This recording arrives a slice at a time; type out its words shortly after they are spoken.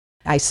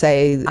I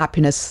say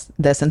happiness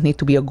doesn't need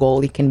to be a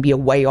goal, it can be a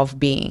way of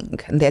being.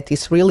 And that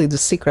is really the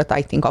secret,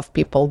 I think, of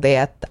people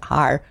that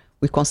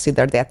we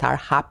consider that are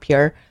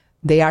happier.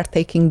 They are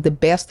taking the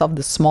best of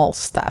the small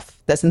stuff.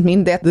 Doesn't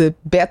mean that the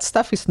bad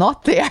stuff is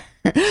not there.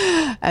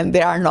 And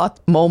there are not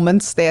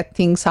moments that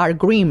things are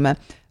grim,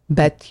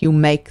 but you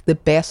make the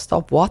best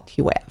of what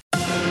you have.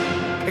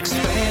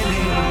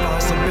 Expanding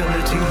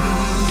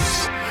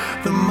possibilities,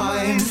 the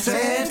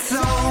Mindset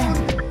Zone.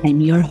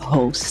 I'm your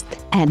host,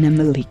 Anna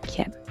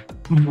Malikian.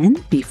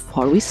 And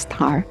before we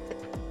start,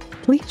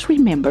 please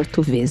remember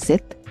to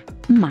visit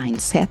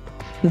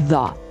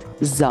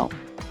mindset.zone.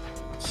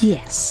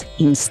 Yes,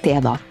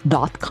 instead of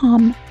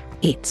 .com,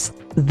 it's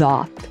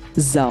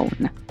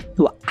 .zone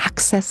to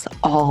access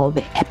all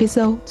the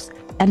episodes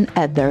and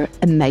other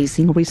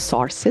amazing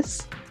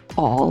resources,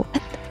 all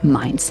at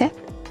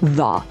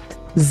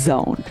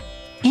mindset.zone.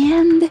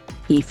 And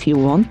if you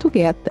want to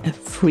get a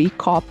free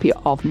copy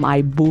of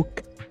my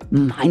book,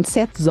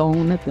 Mindset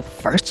Zone, the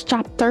first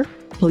chapter,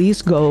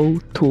 please go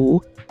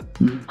to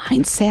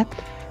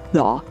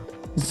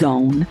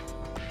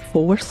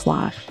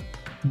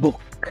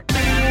mindset.zone/book.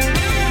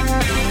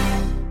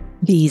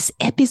 This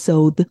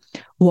episode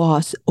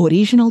was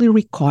originally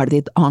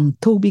recorded on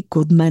Toby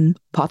Goodman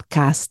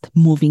podcast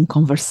Moving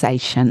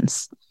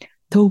Conversations.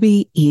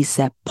 Toby is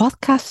a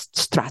podcast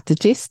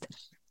strategist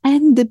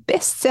and the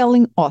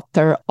best-selling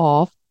author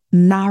of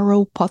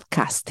Narrow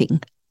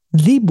Podcasting,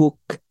 the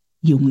book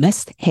you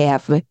must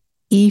have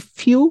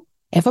if you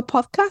have a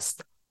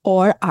podcast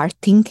or are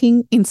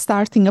thinking in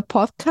starting a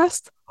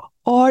podcast,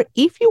 or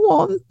if you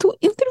want to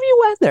interview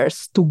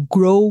others to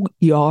grow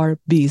your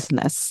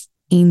business.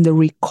 In the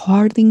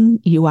recording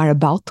you are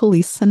about to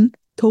listen,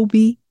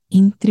 Toby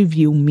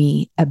interviewed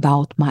me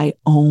about my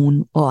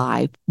own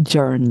life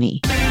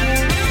journey.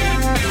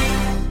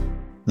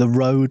 The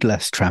road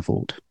less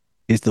travelled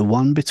is the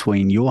one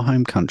between your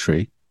home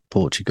country,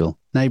 Portugal,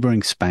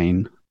 neighbouring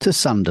Spain, to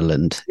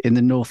Sunderland in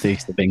the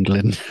northeast of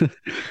England,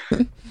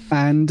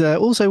 and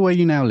also where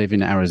you now live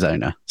in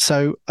Arizona.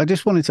 So I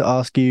just wanted to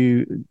ask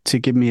you to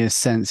give me a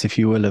sense, if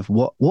you will, of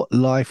what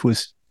life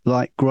was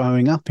like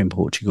growing up in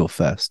Portugal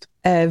first.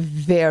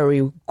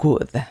 Very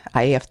good.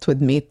 I have to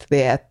admit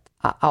that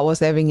I was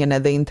having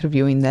another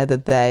interview another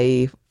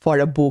day for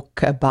a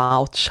book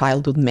about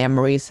childhood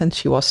memories, and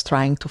she was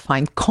trying to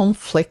find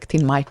conflict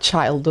in my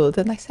childhood.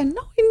 And I said,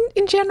 no,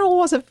 in general, it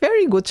was a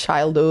very good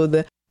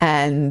childhood.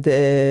 And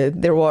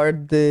there were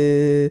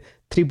the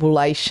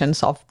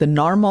tribulations of the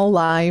normal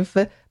life,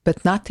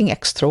 but nothing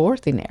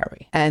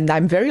extraordinary. And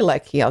I'm very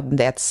lucky in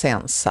that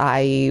sense.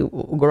 I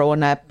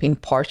grown up in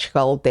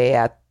Portugal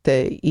that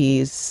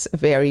is a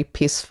very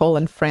peaceful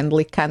and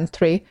friendly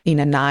country, in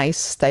a nice,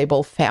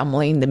 stable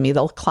family in the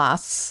middle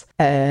class.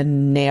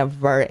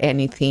 Never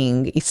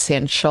anything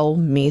essential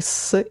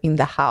miss in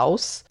the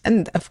house.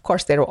 And of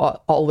course, there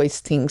are always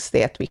things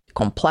that we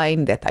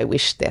complain that I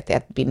wish that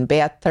had been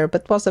better,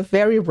 but was a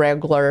very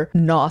regular,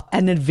 not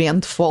an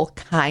eventful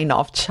kind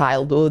of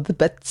childhood.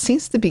 But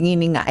since the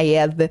beginning, I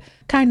had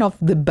kind of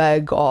the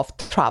bug of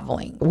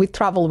traveling. We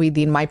travel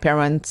within my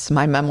parents.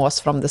 My mom was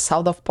from the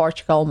south of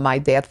Portugal, my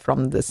dad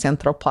from the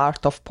central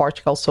part of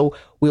Portugal. So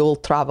we will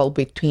travel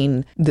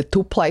between the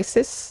two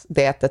places.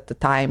 That at the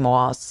time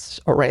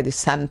was already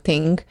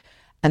something.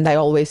 And I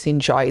always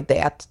enjoyed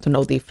that, to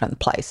know different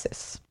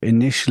places.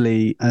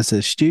 Initially, as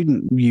a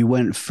student, you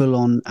went full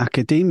on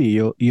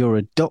academia. You're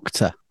a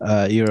doctor,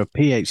 you're a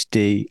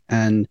PhD,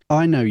 and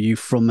I know you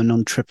from an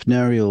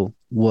entrepreneurial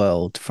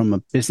world, from a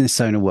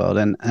business owner world.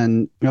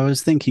 And I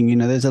was thinking,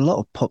 there's a lot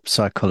of pop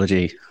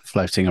psychology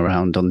floating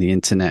around on the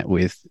internet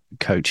with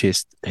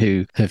coaches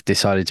who have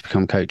decided to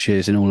become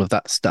coaches and all of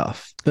that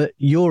stuff. But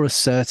you're a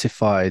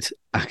certified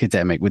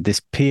academic with this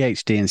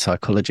PhD in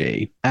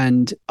psychology.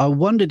 And I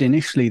wondered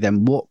initially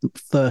then what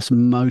first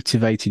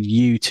motivated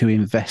you to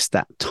invest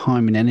that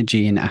time and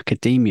energy in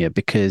academia,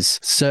 because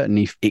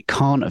certainly it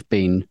can't have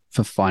been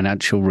for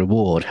financial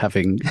reward,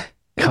 having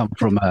come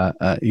from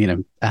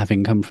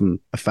having come from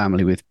a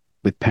family with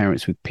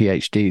parents with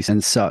PhDs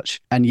and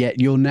such, and yet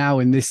you're now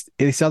in this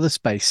other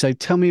space. So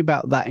tell me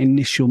about that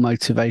initial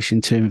motivation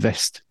to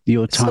invest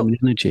your time and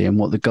energy, and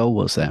what the goal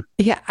was there.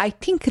 Yeah, I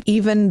think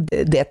even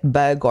that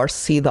bug or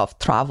seed of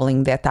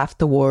traveling, that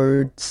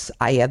afterwards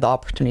I had the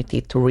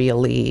opportunity to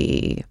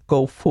really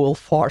go full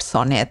force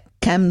on it,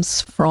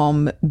 comes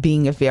from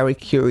being a very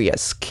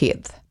curious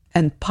kid.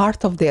 And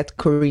part of that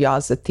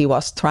curiosity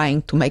was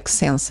trying to make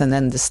sense and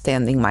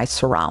understanding my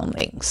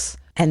surroundings.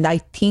 And I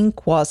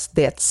think was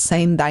that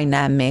same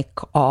dynamic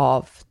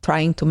of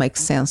trying to make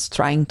sense,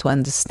 trying to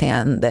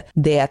understand,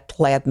 that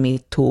led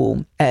me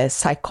to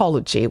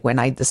psychology when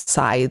I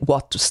decided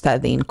what to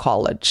study in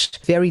college.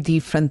 Very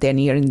different than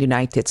here in the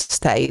United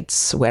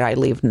States, where I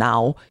live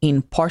now.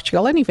 In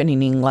Portugal and even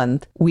in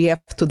England, we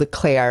have to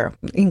declare,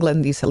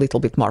 England is a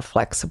little bit more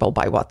flexible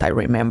by what I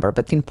remember,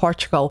 but in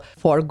Portugal,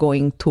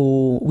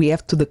 we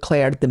have to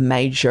declare the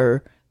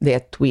major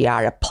that we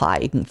are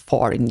applying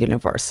for in the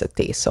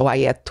university. So I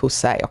had to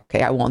say,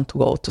 okay, I want to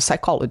go to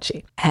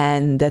psychology.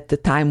 And at the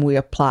time we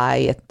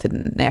apply at the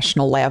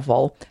national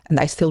level, and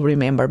I still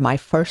remember my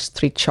first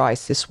three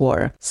choices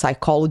were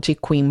psychology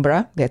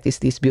Coimbra, that is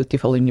this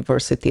beautiful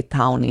university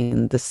town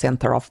in the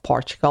center of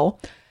Portugal,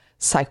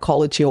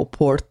 psychology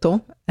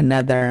Oporto,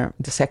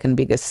 the second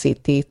biggest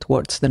city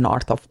towards the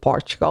north of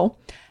Portugal,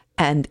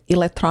 and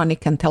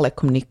electronic and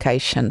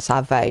telecommunications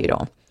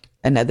Aveiro,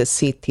 another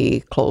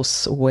city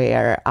close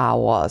where I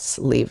was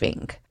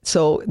living.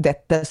 So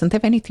that doesn't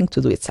have anything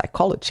to do with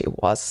psychology.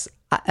 It was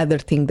other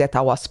thing that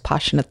I was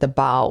passionate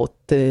about,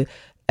 the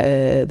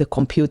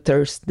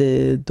computers,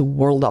 the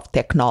world of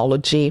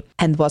technology,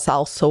 and was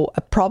also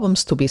a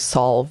problems to be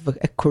solved,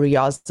 a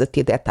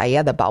curiosity that I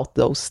had about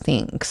those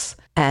things.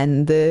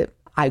 And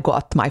I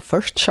got my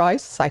first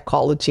choice,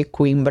 psychology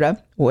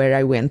Coimbra, where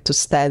I went to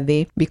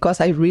study, because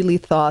I really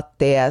thought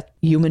that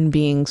human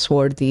beings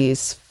were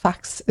this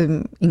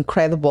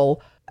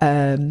incredible,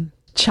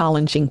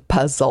 challenging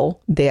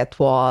puzzle that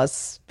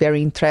was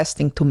very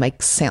interesting to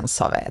make sense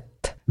of it.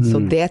 So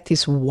that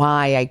is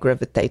why I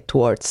gravitate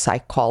towards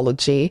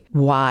psychology,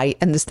 why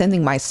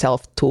understanding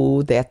myself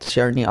too, that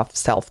journey of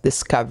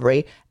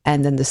self-discovery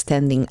and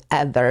understanding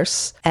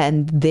others.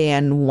 And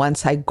then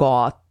once I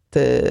got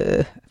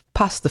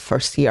past the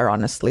first year,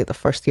 honestly, the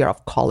first year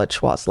of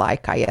college was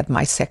like I had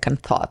my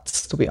second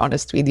thoughts, to be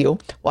honest with you,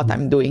 what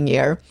I'm doing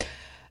here.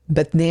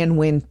 But then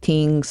when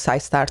I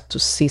start to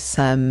see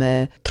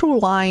some through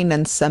line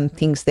and some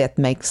things that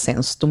make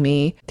sense to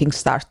me, things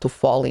start to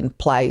fall in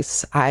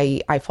place,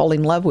 I fall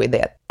in love with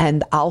it.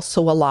 And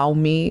also allow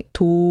me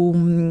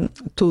to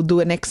do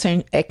an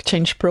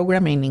exchange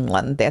program in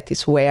England. That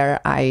is where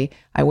I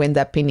went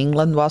up in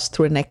England, was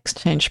through an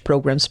exchange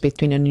programs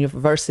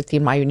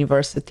between my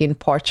university in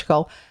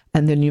Portugal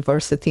and the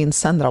university in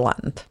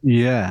Sunderland.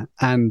 Yeah.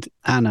 And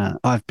Anna,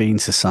 I've been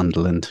to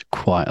Sunderland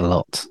quite a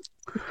lot.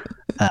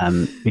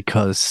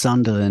 Because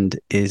Sunderland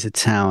is a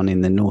town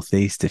in the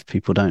northeast, if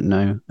people don't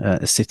know,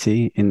 a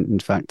city, in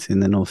fact, in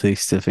the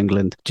northeast of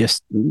England,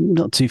 just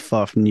not too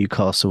far from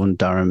Newcastle and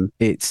Durham.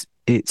 It's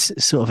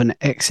sort of an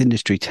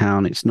ex-industry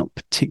town. It's not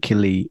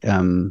particularly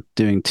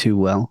doing too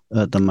well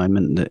at the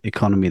moment. The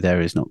economy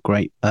there is not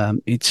great.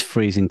 It's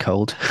freezing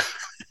cold.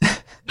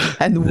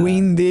 And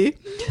windy.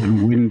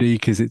 And windy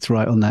because it's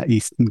right on that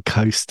eastern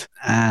coast.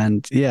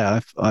 And yeah,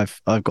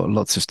 I've got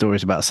lots of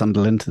stories about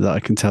Sunderland that I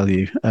can tell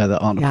you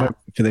that aren't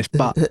appropriate for this.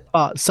 But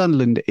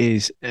Sunderland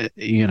is, a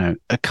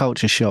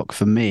culture shock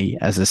for me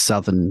as a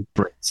Southern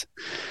Brit.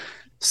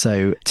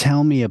 So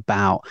tell me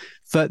about.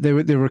 But there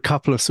were a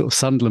couple of sort of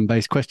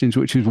Sunderland-based questions,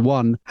 which was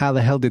one, how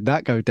the hell did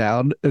that go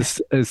down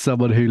as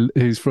someone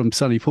who's from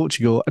sunny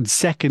Portugal? And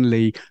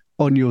secondly,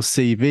 on your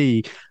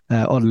CV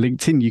on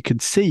LinkedIn, you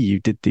could see you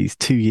did these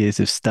 2 years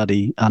of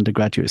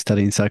undergraduate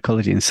study in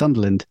psychology in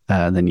Sunderland.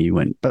 Then you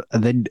went,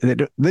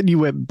 then you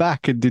went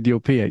back and did your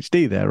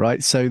PhD there,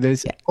 right? So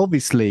there's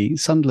obviously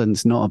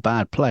Sunderland's not a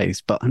bad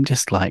place, but I'm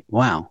just like,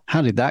 wow,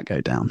 how did that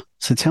go down?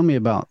 So tell me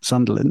about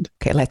Sunderland.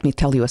 Okay, let me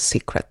tell you a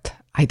secret.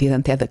 I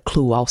didn't have a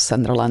clue how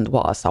Sunderland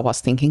was. I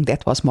was thinking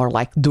that was more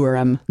like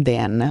Durham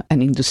than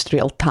an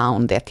industrial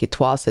town, that it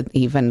wasn't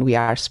even, we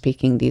are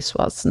speaking, this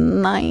was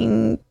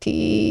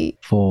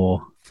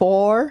 94.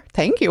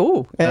 Thank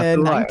you.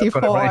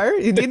 94.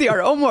 Right. You did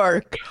your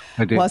homework.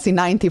 I did. It was in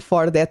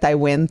 94 that I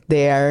went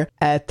there,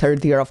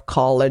 third year of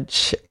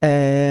college,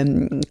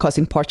 because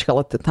in Portugal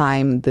at the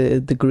time, the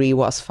degree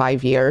was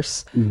 5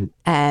 years. Mm-hmm.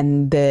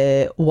 And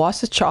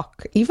was a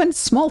shock. Even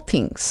small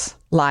things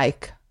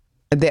like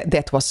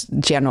that was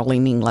generally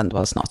in England,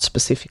 was not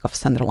specific of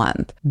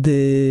Sunderland.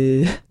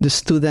 The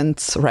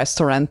students'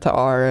 restaurant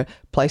or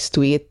place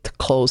to eat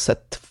closed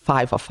at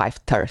 5 or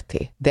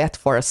 5:30. That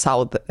for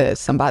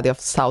somebody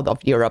of south of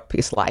Europe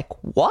is like,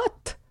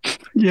 what?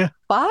 Yeah.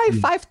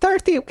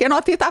 5:30, you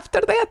cannot eat after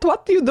that?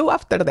 What do you do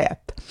after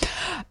that?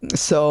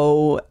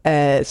 So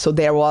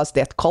there was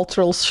that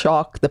cultural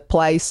shock. The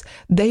place,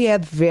 they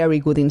had very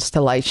good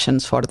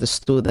installations for the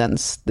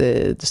students.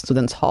 The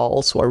students'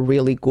 halls were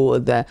really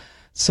good.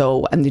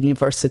 And the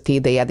university,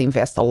 they had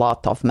invested a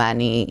lot of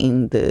money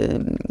in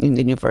the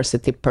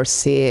university per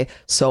se.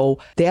 So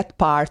that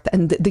part,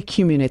 and the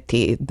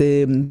community,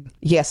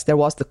 yes, there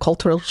was the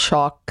cultural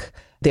shock.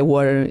 They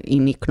were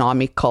in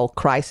economical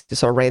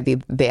crisis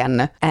already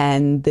then,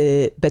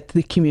 but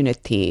the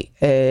community,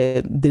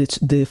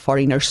 the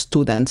foreigner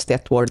students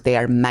that were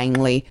there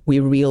mainly, we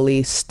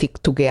really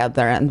stick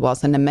together, and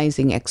was an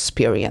amazing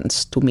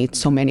experience to meet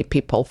so many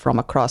people from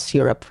across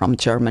Europe, from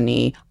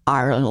Germany,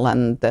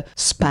 Ireland,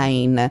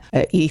 Spain,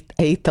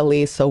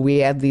 Italy. So we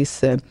had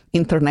this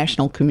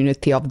international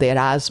community of the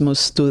Erasmus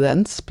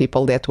students,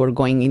 people that were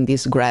going in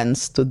these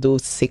grants to do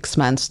 6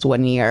 months to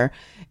 1 year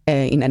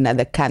in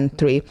another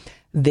country.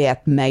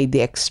 That made the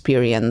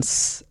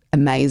experience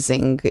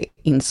amazing,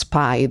 in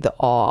spite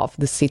of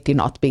the city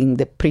not being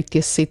the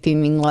prettiest city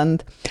in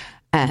England,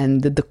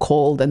 and the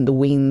cold and the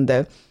wind,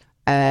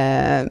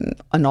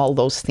 and all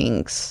those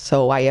things.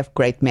 So I have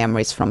great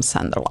memories from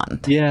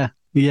Sunderland. Yeah.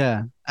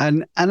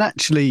 And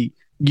actually,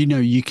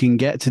 you can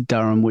get to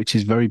Durham, which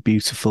is very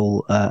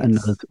beautiful,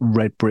 another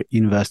red brick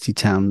university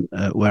town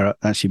where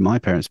actually my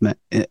parents met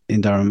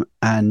in Durham,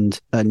 and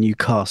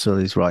Newcastle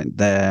is right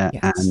there,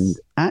 and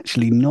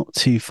actually not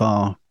too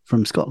far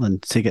from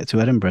Scotland to get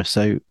to Edinburgh.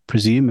 So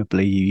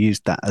presumably you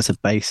used that as a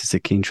base as a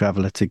keen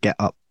traveller to get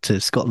up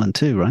to Scotland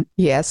too, right?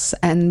 Yes,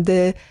 and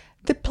the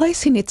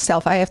place in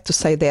itself, I have to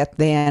say that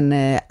then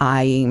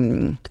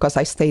because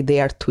I stayed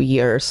there 2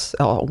 years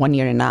or 1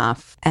 year and a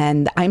half,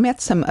 and I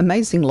met some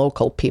amazing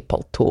local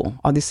people too.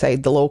 How do you say,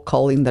 the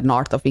local in the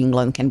north of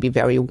England can be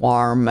very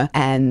warm,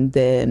 and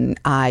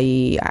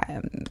I,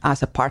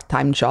 as a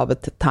part-time job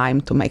at the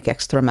time to make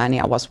extra money,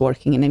 I was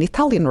working in an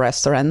Italian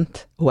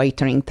restaurant,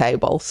 waitering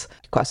tables,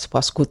 because it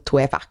was good to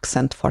have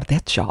accent for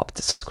that job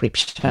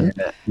description.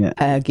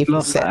 Give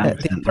us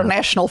the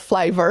international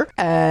flavor.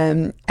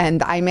 And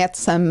I met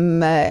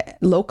some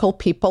local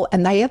people,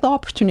 and I had the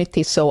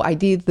opportunity. So I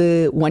did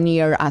 1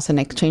 year as an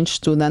exchange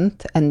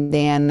student, and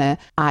then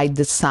I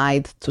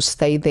decided to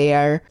stay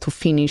there to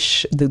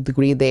finish the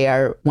degree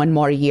there 1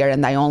 more year,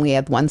 and I only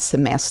had 1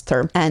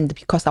 semester. And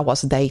because I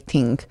was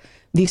dating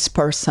this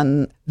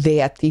person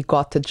that he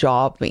got a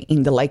job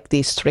in the Lake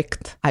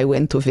District, I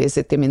went to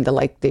visit him in the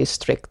Lake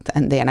District,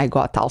 and then I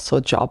got also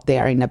a job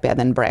there in a bed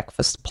and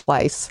breakfast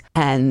place.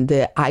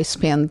 And I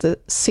spent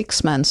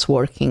 6 months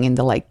working in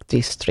the Lake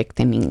District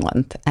in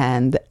England,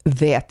 and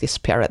that is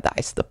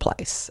paradise, the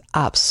place.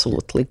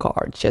 Absolutely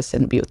gorgeous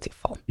and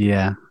beautiful.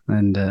 Yeah,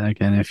 and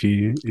again, if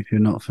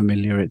you're not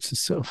familiar, it's a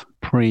sort of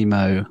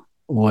primo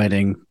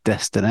wedding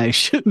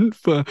destination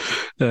for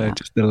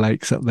just the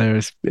lakes up there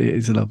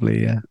is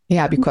lovely.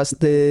 Yeah, because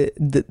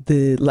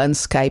the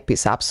landscape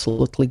is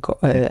absolutely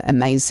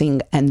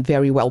amazing and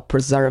very well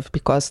preserved,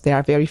 because there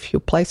are very few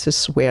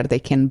places where they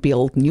can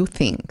build new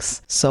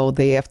things, so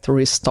they have to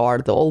restore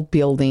the old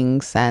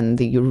buildings,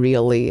 and you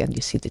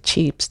see the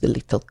chips, the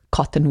little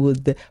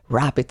cottonwood, the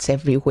rabbits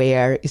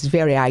everywhere. It's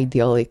very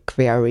idyllic,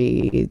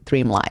 very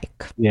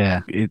dreamlike.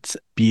 Yeah, it's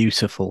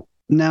beautiful.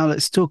 Now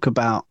let's talk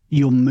about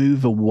your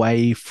move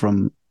away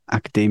from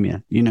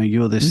academia.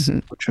 You're this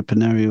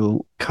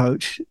entrepreneurial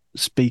coach,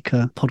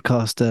 speaker,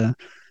 podcaster,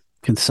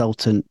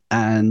 consultant,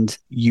 and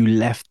you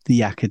left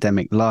the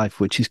academic life,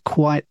 which is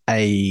quite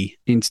a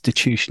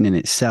institution in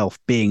itself,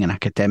 being an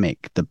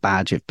academic, the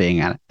badge of being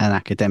an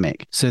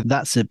academic. So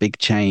that's a big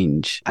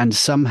change. And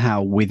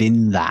somehow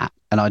within that,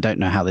 and I don't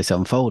know how this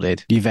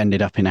unfolded, you've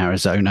ended up in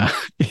Arizona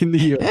in the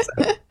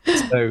USA.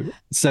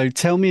 So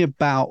tell me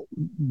about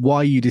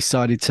why you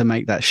decided to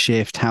make that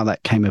shift, how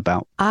that came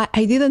about.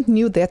 I didn't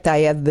knew that I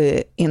had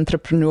the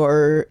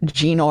entrepreneur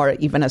gene or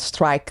even a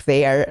strike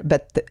there.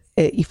 But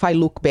if I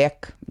look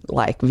back,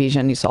 like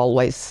vision is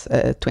always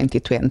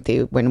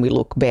 2020. When we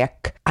look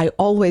back, I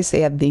always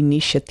had the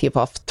initiative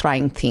of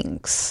trying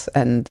things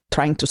and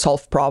trying to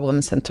solve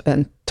problems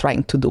and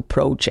trying to do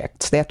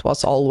projects. That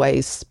was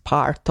always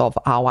part of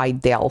how I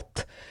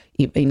dealt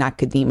in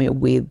academia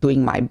with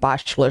doing my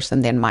bachelor's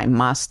and then my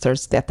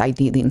master's that I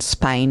did in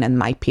Spain, and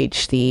my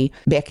PhD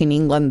back in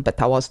England, but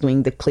I was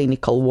doing the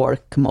clinical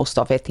work, most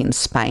of it in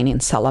Spain, in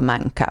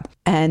Salamanca.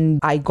 And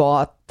I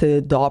got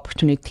the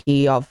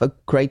opportunity of a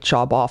great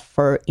job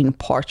offer in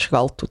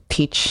Portugal to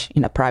teach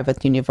in a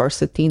private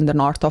university in the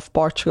north of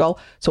Portugal.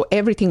 So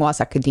everything was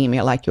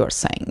academia, like you're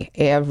saying.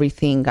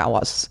 Everything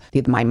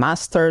did my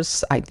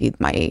master's, I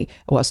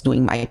was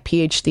doing my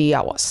PhD,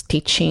 I was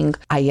teaching,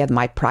 I had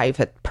my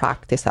private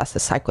practice as a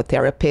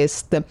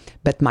psychotherapist,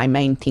 but my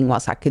main thing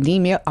was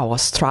academia. I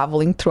was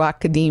traveling through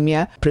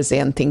academia,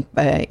 presenting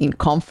in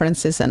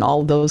conferences and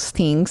all those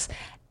things.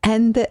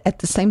 And at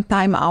the same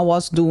time, I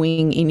was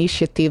doing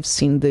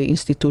initiatives in the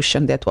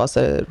institution that was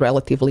a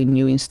relatively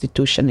new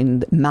institution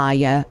in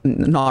Maia,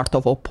 north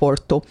of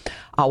Oporto.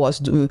 I was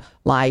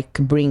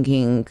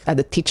bringing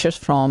the teachers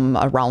from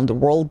around the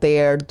world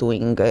there,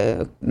 doing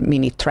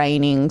mini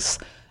trainings,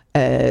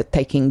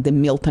 taking the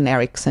Milton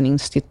Erickson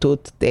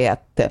Institute.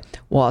 That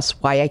was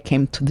why I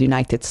came to the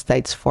United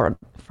States for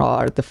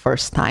the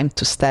first time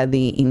to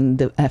study in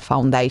the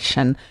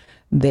foundation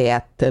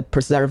that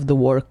preserved the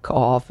work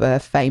of a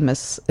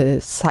famous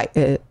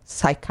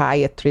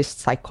psychiatrist,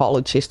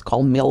 psychologist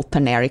called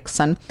Milton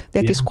Erickson,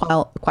 that is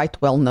quite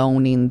well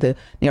known in the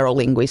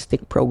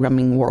neurolinguistic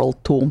programming world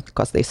too,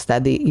 because they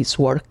study his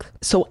work.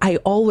 So I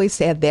always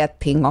had that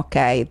thing,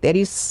 okay, there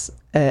is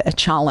a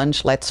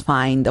challenge, let's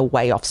find a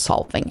way of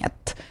solving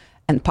it.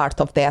 And part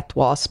of that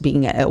was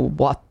being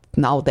what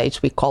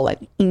nowadays we call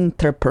an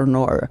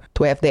entrepreneur,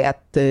 to have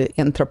that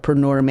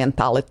entrepreneur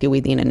mentality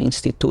within an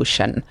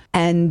institution.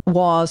 And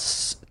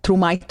was through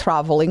my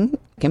traveling,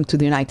 came to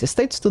the United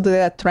States to do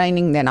that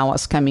training, then I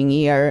was coming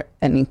here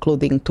and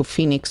including to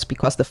Phoenix,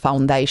 because the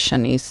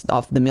foundation is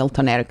of the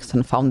Milton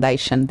Erickson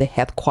Foundation, the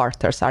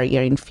headquarters are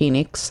here in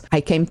Phoenix.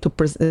 I came to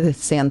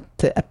present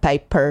a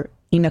paper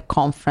in a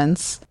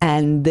conference,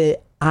 and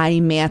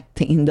I met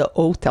in the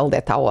hotel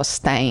that I was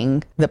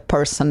staying the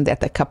person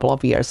that a couple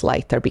of years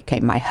later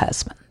became my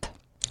husband.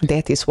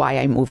 That is why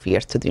I moved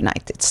here to the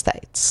United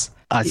States.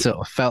 I sort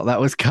of felt that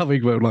was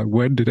coming, but like,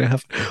 when did it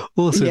happen?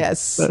 Awesome.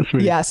 Yes. That's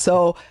really Yeah.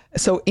 So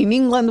in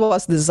England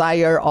was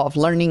desire of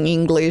learning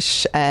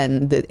English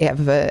and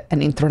have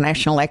an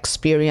international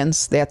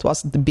experience. That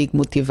was the big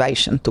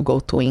motivation to go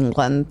to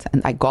England.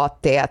 And I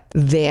got that.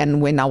 Then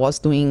when I was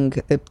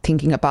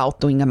thinking about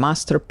doing a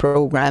master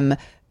program,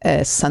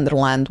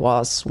 Sunderland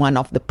was one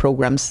of the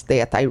programs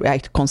that I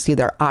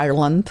consider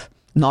Ireland,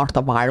 north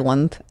of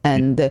Ireland,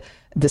 and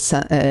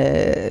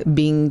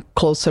being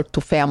closer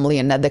to family,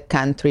 another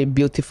country,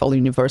 beautiful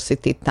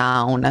university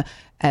town,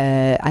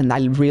 and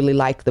I really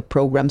liked the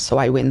program, so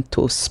I went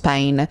to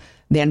Spain,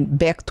 then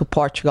back to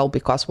Portugal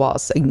because it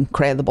was an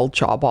incredible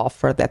job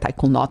offer that I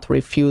could not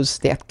refuse,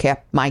 that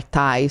kept my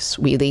ties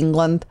with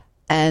England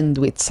and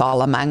with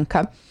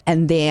Salamanca.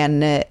 And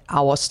then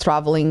I was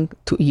traveling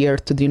to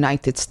the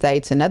United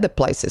States and other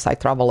places. I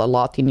travel a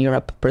lot in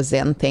Europe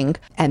presenting,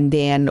 and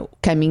then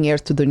coming here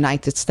to the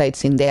United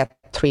States in that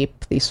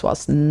trip. This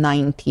was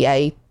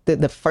 98,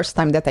 the first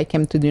time that I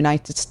came to the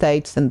United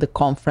States, and the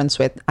conference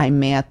where I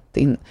met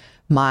in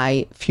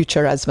my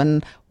future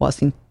husband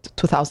was in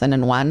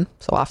 2001.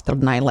 So after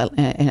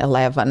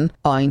 9/11,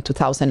 in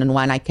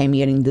 2001, I came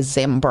here in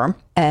December,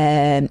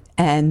 and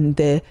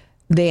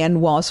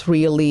then was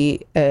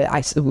really,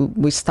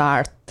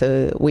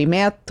 we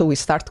met, we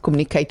start to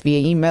communicate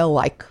via email,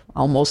 like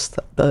almost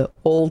the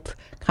old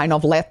kind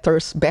of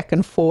letters back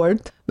and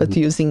forth, but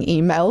using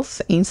emails,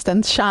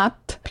 instant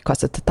chat,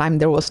 because at the time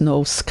there was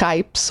no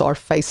Skypes or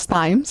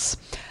FaceTimes.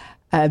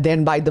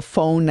 Then by the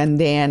phone, and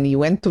then he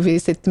went to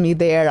visit me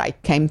there. I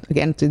came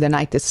again to the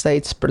United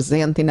States,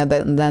 presenting at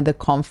another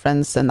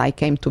conference, and I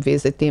came to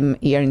visit him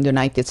here in the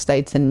United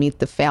States and meet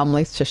the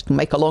families. Just to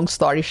make a long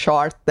story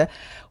short,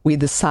 we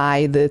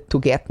decided to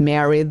get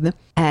married,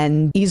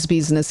 and his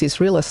business is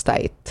real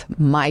estate.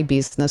 My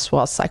business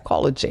was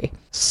psychology.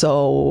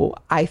 So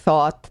I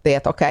thought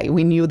that, okay,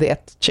 we knew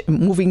that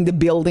moving the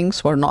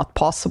buildings were not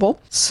possible,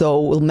 so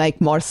it will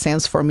make more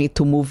sense for me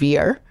to move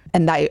here.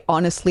 And I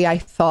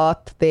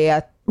thought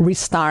that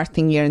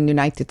restarting here in the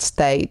United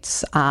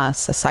States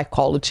as a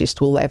psychologist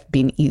will have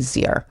been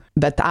easier.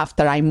 But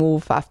after I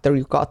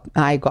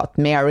got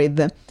married,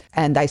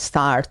 and I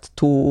start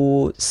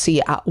to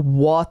see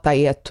what I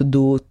had to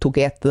do to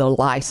get the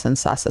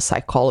license as a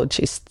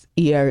psychologist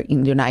here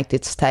in the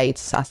United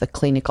States as a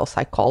clinical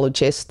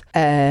psychologist,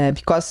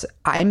 because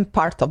I'm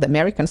part of the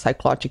American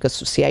Psychological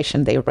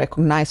Association. They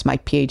recognize my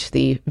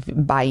PhD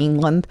by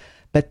England.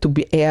 But to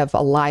have a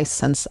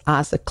license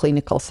as a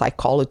clinical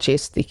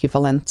psychologist, the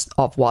equivalent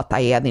of what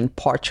I had in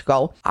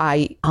Portugal,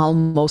 I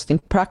almost, in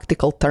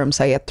practical terms,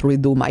 I had to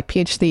redo my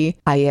PhD.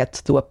 I had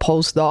to do a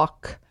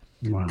postdoc.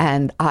 Wow.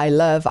 And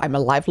I'm a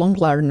lifelong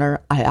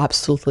learner. I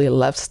absolutely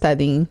love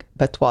studying,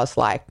 but was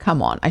like,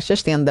 come on, I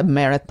just ended the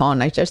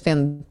marathon. I just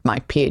ended my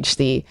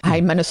PhD. I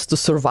managed to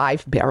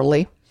survive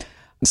barely.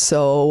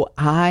 So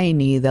I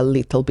need a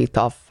little bit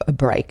of a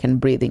break and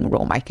breathing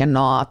room. I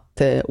cannot,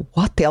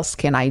 what else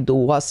can I do?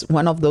 Was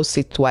one of those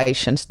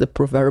situations, the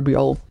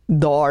proverbial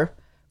door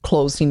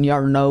closing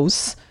your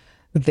nose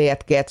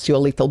that gets you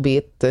a little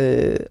bit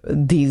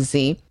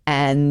dizzy.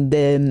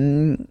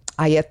 And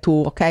I had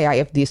to, I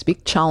have this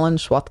big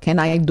challenge. What can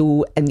I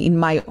do? And in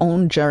my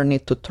own journey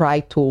to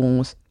try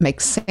to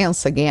make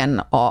sense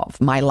again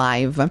of my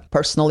life,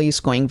 personally, it's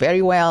going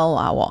very well.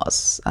 I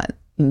was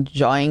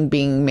enjoying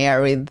being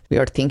married. We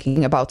were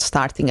thinking about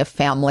starting a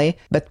family,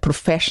 but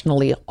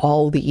professionally,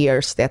 all the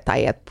years that I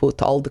had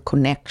put, all the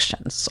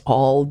connections,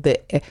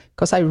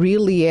 because I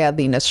really had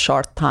in a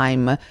short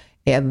time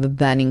had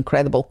done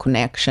incredible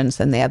connections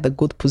and had a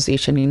good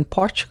position in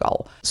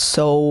Portugal.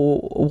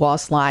 So it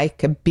was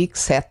like a big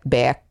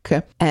setback.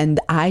 And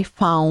I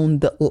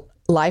found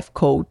life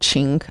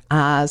coaching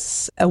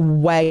as a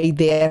way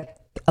that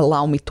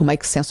allow me to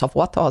make sense of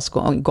what was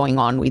going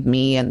on with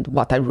me and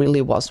what I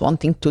really was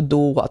wanting to do,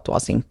 what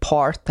was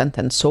important,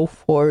 and so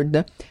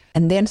forth.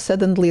 And then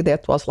suddenly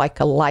that was like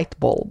a light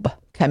bulb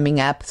coming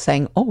up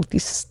saying, oh,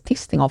 this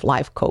thing of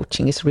life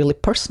coaching is really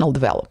personal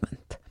development.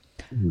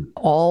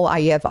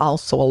 I have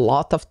also a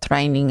lot of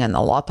training and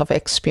a lot of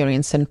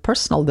experience in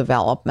personal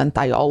development.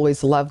 I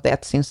always loved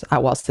that since I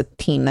was a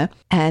teen.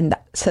 And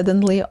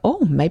suddenly,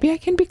 maybe I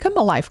can become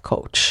a life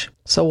coach.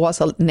 So it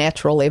was a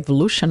natural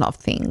evolution of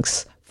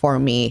things for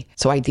me.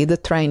 So I did the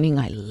training.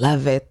 I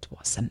love it. It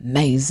was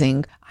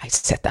amazing. I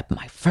set up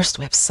my first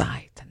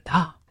website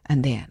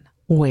and then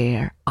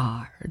where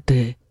are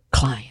the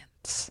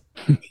clients?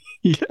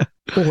 Yeah.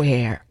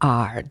 Where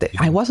are the...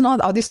 I was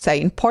not,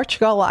 in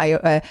Portugal,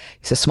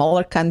 it's a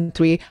smaller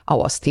country. I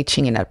was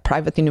teaching in a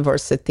private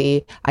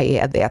university. I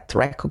had that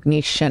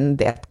recognition,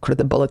 that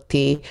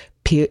credibility.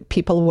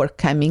 People were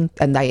coming,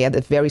 and I had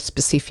a very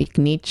specific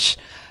niche.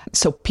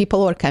 So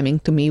people were coming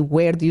to me,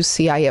 where do you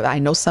see, I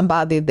know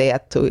somebody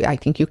that I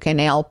think you can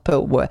help.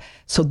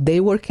 So they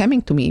were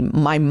coming to me.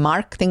 My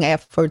marketing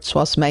efforts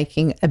was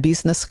making a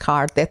business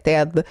card that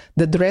had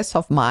the address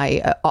of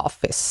my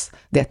office.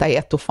 that I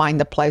had to find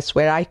a place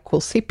where I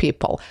could see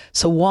people.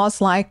 So it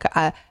was like,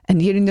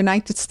 and here in the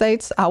United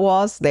States, I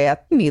was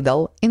that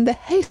needle in the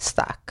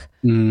haystack.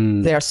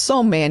 There are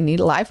so many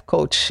life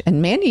coach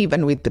and many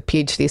even with the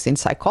PhDs in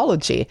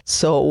psychology.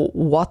 So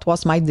what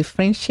was my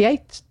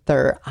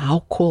differentiator?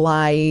 How could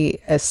I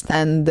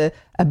stand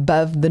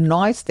above the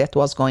noise that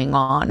was going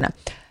on?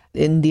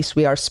 In this,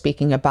 we are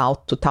speaking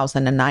about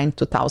 2009,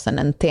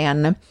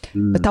 2010.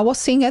 But I was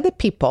seeing other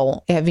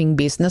people having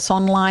business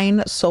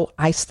online. So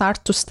I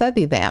start to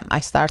study them. I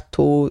start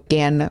to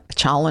again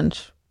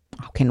challenge.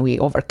 How can we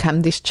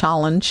overcome this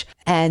challenge?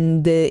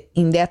 And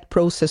in that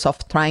process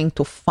of trying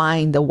to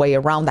find a way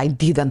around, I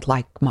didn't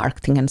like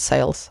marketing and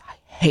sales. I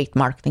hate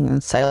marketing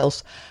and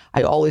sales.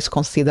 I always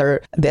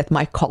consider that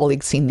my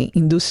colleagues in the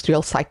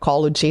industrial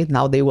psychology,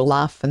 now they will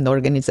laugh, and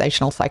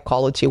organizational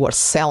psychology were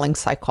selling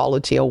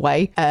psychology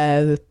away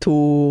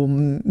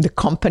to the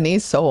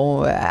companies.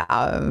 So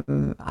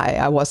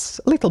I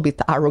was a little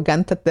bit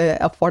arrogant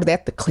for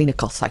that. The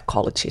clinical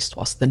psychologist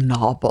was the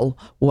noble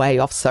way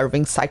of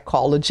serving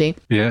psychology.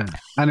 Yeah.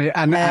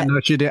 And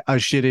I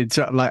should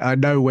like, I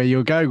know where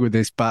you're going with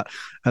this, but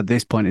at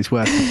this point it's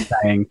worth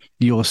saying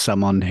you're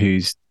someone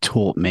who's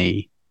taught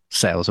me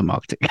sales and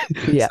marketing.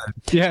 Yeah.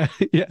 So,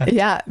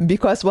 yeah.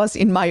 Because it was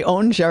in my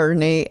own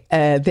journey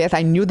that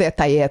I knew that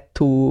I had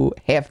to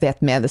have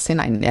that medicine.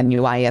 I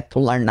knew I had to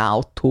learn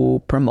how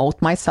to promote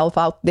myself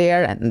out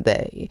there. And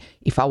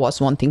if I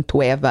was wanting to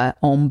have an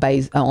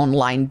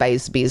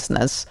online-based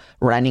business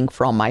running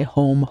from my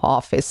home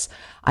office,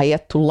 I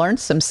had to learn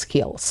some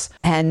skills.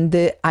 And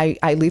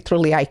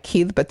I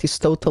kid, but it's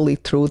totally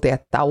true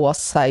that I was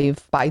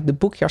saved by the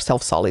Book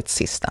Yourself Solid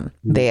system.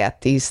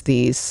 That is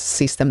this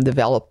system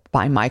developed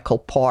by Michael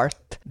Port.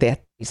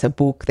 That is a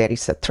book. There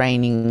is a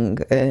training.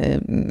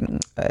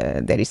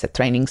 There is a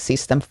training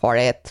system for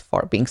it,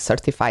 for being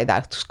certified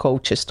as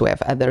coaches, to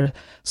have other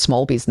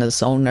small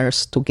business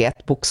owners to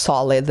get Book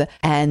Solid.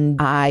 And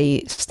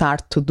I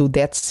start to do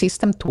that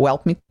system to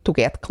help me to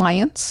get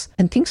clients,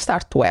 and things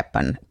start to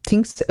happen.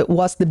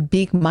 Was the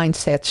big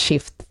mindset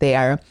shift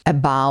there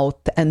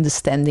about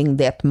understanding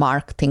that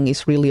marketing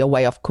is really a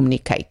way of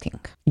communicating.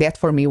 That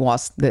for me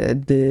was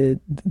the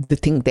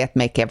thing that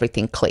make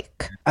everything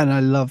click. And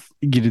I love,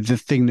 the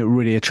thing that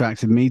really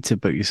attracted me to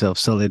Book Yourself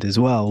Solid as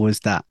well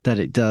was that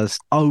it does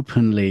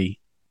openly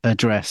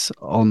address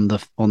on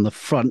the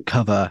front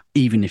cover,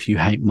 even if you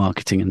hate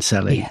marketing and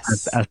selling,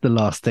 yes, as the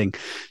last thing.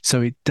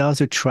 So it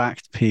does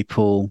attract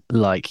people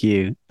like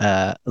you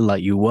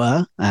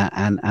were,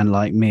 and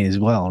like me as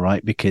well,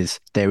 right? Because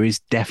there is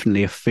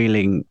definitely a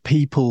feeling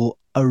people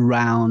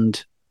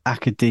around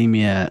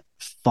academia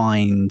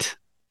find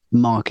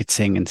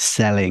marketing and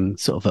selling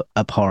sort of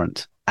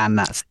abhorrent, and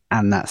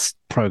that's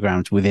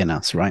programmed within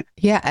us, right?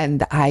 Yeah,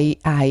 and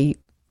I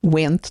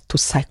went to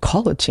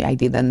psychology. I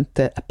didn't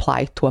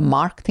apply to a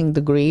marketing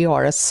degree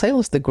or a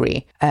sales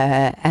degree.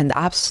 And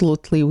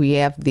absolutely, we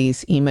have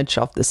this image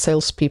of the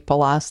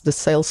salespeople as the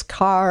sales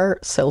car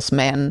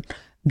salesman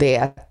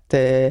that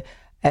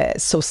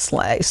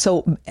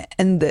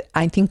and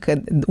I think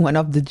one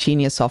of the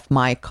genius of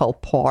Michael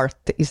Port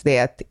is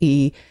that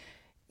he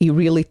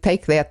really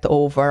take that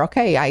over.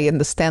 Okay, I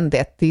understand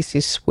that this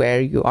is where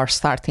you are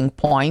starting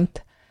point.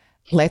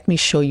 Let me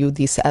show you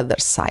this other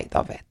side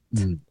of it.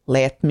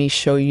 Let me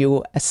show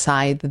you a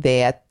side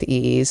that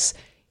is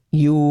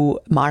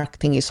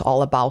marketing is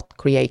all about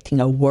creating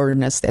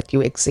awareness that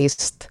you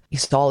exist.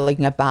 It's all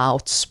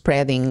about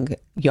spreading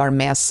your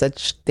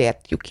message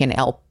that you can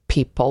help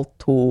people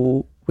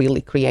to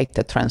really create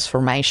a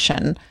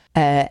transformation.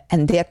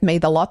 And that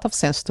made a lot of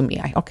sense to me.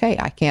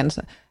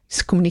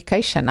 It's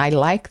communication. I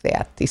like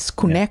that. It's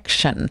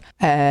connection.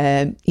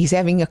 It's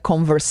having a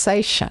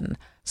conversation.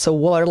 So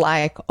we're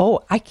like,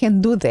 oh, I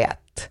can do that.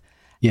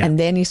 Yeah. And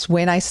then it's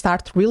when I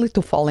start really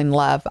to fall in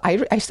love.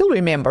 I still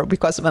remember,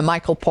 because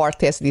Michael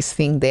Port has this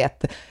thing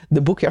that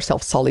the Book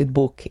Yourself Solid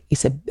book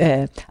is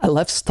a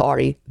love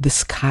story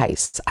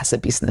disguised as a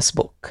business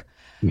book.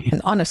 Yeah.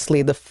 And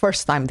honestly, the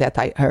first time that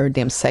I heard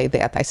him say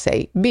that, I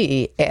say,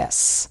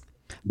 BS,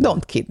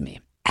 don't kid me.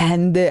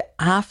 And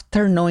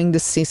after knowing the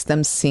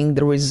system, seeing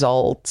the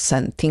results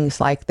and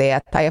things like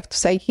that, I have to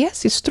say,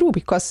 yes, it's true,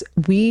 because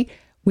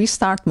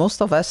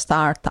most of us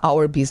start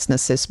our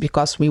businesses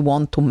because we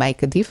want to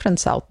make a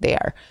difference out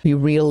there. We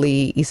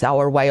really is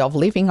our way of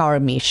living our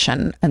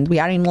mission, and we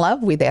are in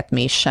love with that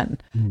mission.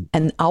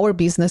 And our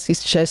business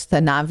is just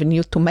an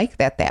avenue to make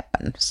that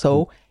happen.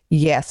 So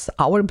yes,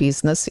 our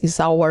business is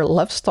our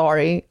love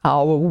story,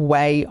 our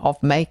way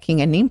of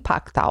making an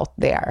impact out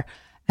there.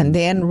 And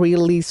then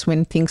really is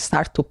when things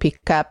start to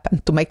pick up.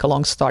 And to make a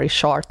long story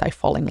short, I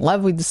fall in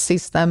love with the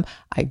system.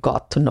 I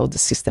got to know the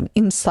system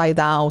inside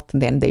out.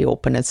 Then they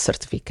opened a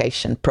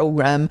certification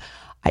program.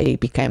 I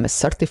became a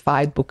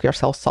certified Book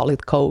Yourself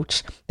Solid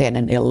coach, then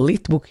an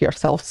elite Book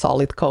Yourself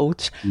Solid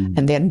coach,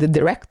 and then the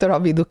director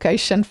of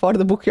education for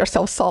the Book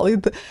Yourself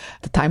Solid. At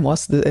the time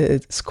was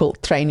the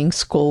training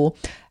school.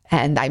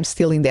 And I'm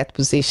still in that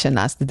position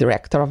as the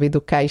director of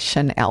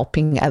education,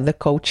 helping other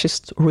coaches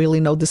to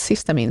really know the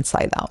system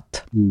inside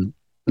out.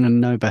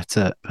 And no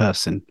better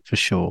person for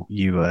sure.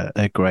 You were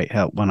a great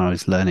help when I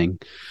was learning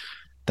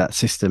that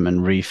system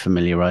and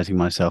refamiliarizing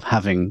myself,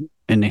 having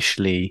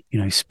initially,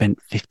 spent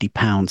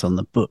 £50 on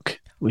the book,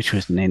 which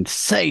was an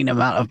insane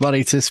amount of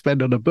money to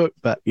spend on a book,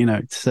 but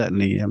it's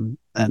certainly earned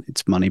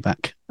its money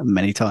back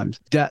many times.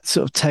 That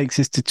sort of takes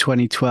us to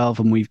 2012,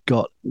 and we've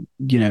got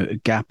a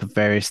gap of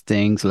various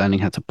things, learning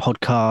how to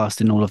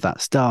podcast and all of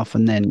that stuff.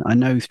 And then I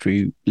know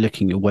through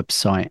looking at your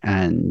website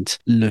and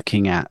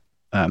looking at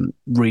fairly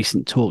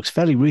recent talks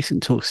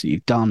that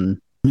you've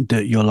done,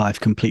 that your life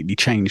completely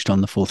changed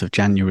on the 4th of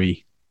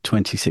January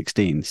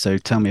 2016. So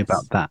tell me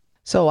about that.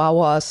 So I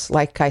was,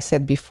 like I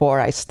said before,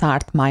 I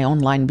start my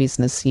online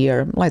business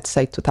year, let's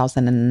say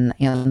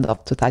end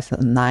of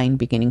 2009,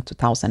 beginning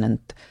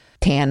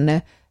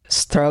 2010.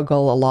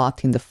 Struggle a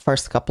lot in the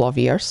first couple of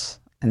years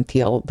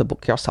until the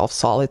Book Yourself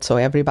Solid. So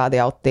everybody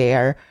out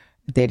there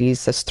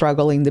is a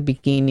struggle in the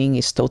beginning.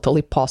 It's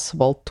totally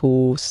possible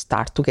to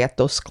start to get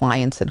those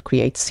clients and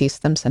create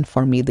systems. And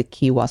for me, the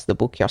key was the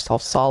Book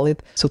Yourself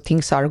Solid. So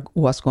things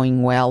was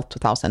going well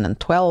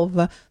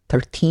 2012,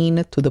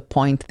 13, to the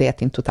point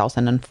that in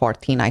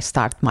 2014, I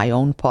start my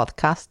own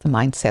podcast,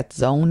 Mindset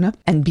Zone,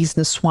 and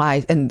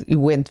business-wise, and it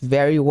went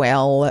very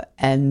well.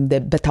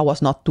 But I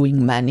was not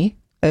doing money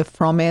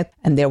from it.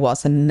 And there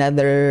was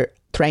another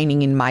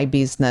training in my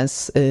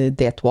business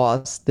that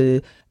was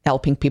the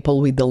helping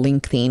people with the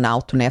LinkedIn, how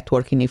to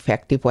network in an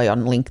effective way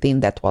on LinkedIn.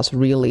 That was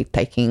really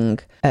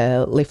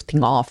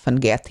lifting off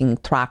and getting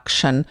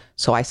traction.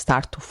 So I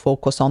start to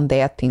focus on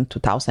that in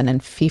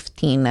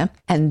 2015.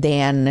 And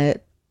then,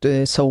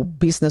 so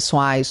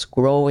business-wise,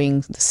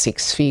 growing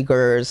 6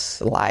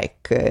 figures,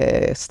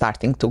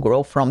 starting to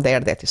grow from there.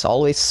 That is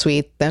always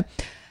sweet.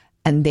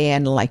 And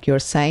then, like you're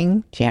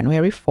saying,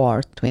 January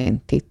 4,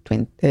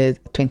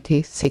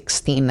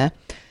 2016,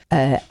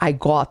 I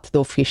got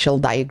the official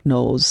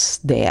diagnosis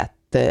that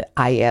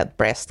I had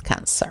breast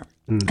cancer.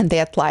 And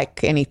that,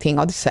 like anything,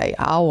 I was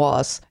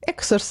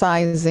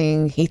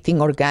exercising,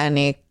 eating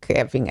organic,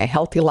 having a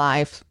healthy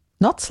life,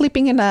 not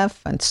sleeping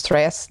enough, and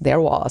stress. There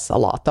was a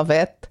lot of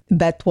it.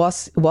 But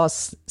was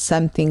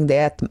something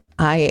that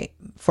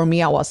for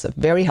me, I was a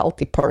very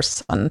healthy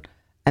person,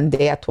 and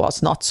that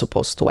was not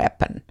supposed to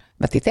happen.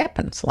 But it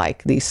happens.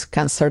 Like this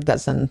cancer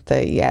doesn't,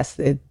 I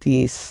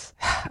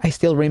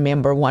still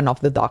remember one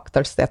of the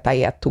doctors that I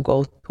had to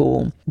go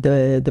to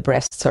the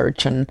breast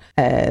surgeon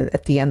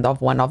at the end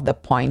of one of the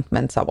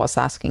appointments. I was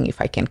asking if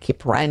I can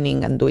keep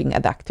running and doing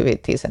other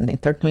activities. And they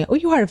turned to me, "Oh,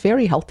 you are a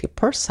very healthy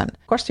person.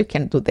 Of course you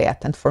can do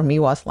that." And for me it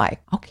was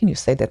like, how can you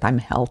say that I'm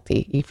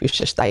healthy if you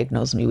just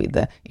diagnose me with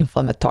the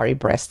inflammatory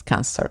breast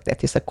cancer?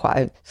 That is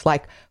it's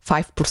like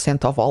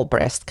 5% of all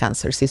breast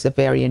cancers is a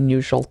very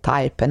unusual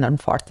type, and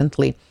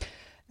unfortunately,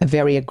 a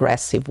very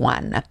aggressive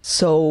one.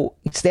 So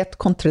it's that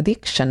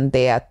contradiction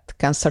that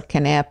cancer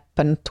can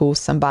happen to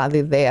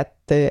somebody that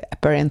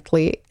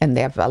apparently, and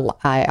they have a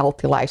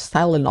healthy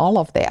lifestyle and all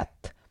of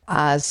that.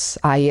 As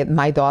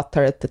my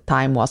daughter at the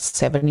time was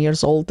 7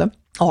 years old,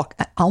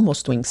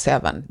 almost doing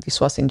 7.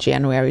 This was in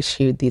January.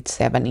 She did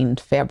 7 in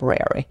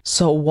February.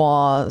 So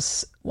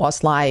was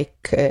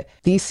like,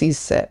 this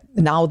is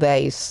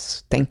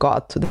nowadays, thank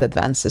God to the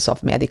advances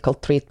of medical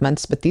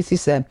treatments, but this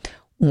is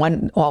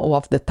one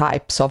of the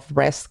types of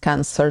breast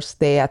cancers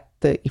that,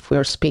 if we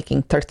were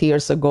speaking 30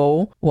 years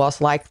ago, was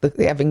like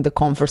having the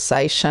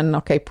conversation,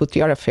 okay, put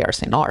your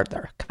affairs in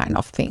order kind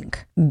of thing.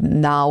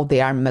 Now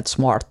there are much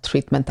more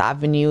treatment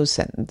avenues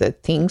and the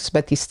things,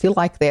 but it's still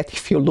like that.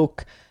 If you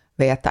look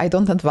that, I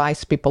don't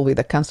advise people with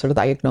a cancer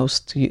diagnosis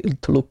to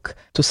look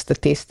to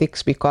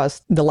statistics,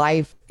 because the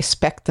life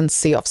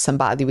expectancy of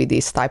somebody with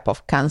this type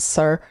of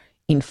cancer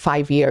in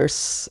 5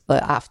 years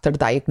after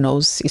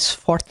diagnosis is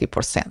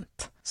 40%.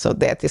 So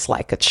that is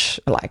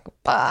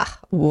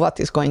what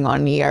is going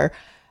on here?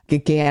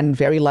 Again,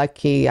 very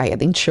lucky. I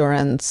had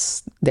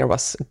insurance. There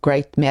was a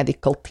great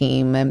medical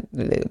team.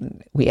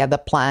 We had a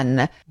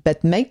plan,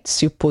 but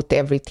makes you put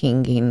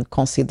everything in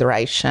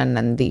consideration,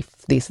 and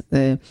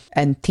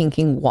and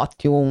thinking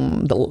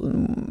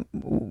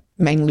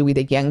mainly with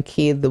a young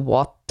kid,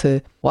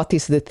 what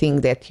is the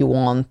thing that you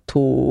want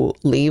to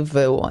live,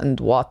 and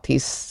what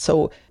is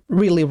so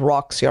really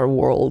rocks your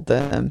world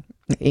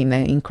in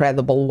an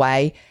incredible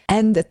way.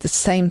 And at the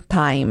same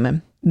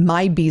time,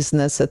 my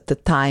business at the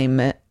time,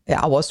 I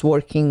was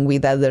working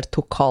with other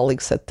 2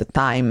 colleagues at the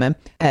time,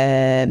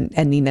 and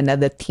in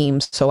another team.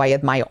 So I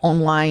had my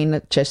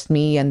online, just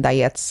me, and I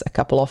had a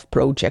couple of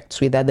projects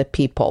with other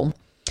people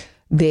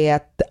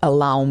that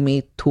allow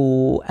me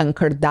to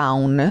anchor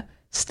down,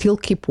 still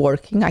keep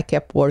working. I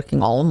kept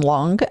working all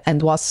along,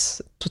 and was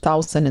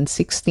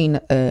 2016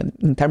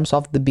 in terms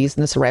of the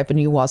business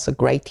revenue was a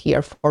great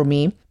year for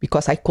me,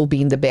 because I could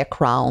be in the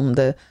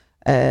background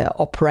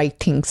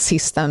operating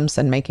systems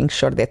and making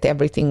sure that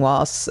everything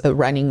was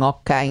running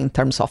okay in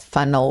terms of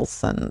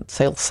funnels and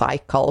sales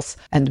cycles.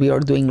 And we were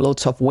doing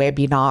loads of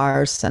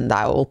webinars, and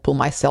I will pull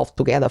myself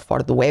together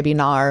for the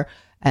webinar.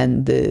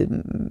 And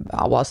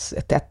I was,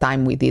 at that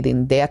time, we did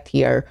in that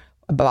year,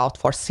 about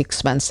for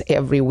 6 months,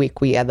 every week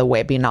we had a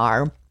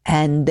webinar.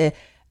 And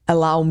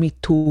allowed me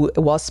to,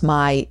 was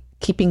my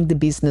keeping the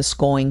business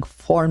going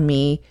for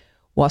me,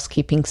 was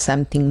keeping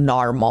something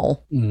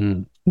normal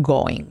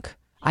going.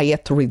 I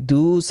had to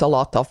reduce a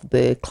lot of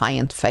the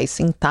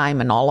client-facing time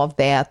and all of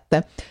that,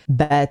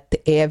 but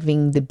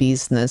having the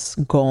business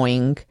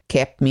going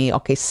kept me,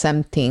 okay,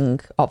 something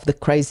of the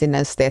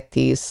craziness that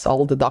is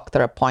all the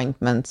doctor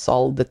appointments,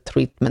 all the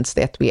treatments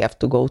that we have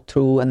to go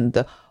through,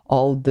 and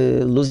all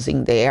the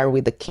losing the hair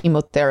with the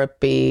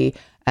chemotherapy,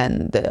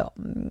 and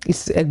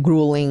it's a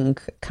grueling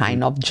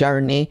kind of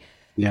journey.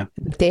 Yeah.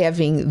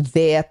 Having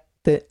that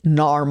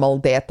normal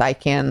that I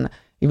can...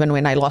 Even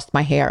when I lost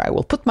my hair, I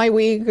will put my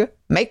wig,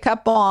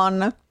 makeup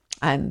on,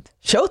 and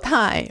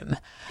showtime.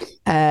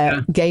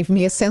 Gave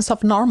me a sense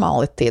of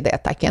normality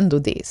that I can do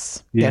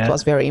this. Yeah. That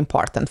was very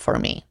important for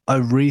me. I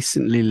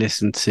recently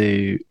listened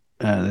to,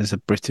 there's a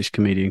British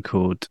comedian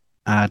called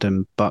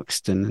Adam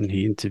Buxton, and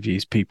he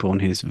interviews people on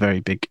his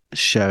very big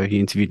show. He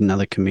interviewed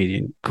another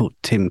comedian called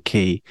Tim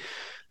Key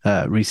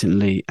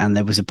recently, and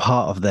there was a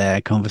part of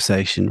their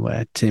conversation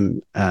where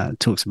Tim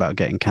talks about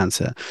getting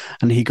cancer,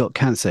 and he got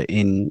cancer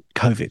in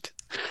COVID.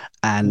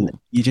 And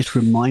you just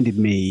reminded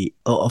me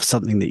of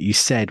something that you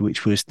said,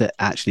 which was that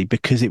actually,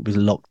 because it was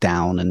locked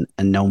down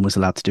and no one was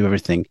allowed to do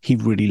everything, he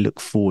really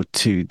looked forward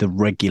to the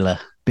regular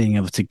being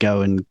able to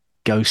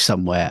go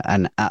somewhere.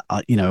 And,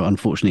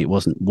 unfortunately, it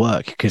wasn't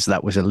work because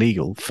that was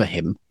illegal for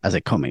him as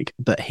a comic.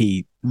 But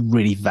he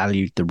really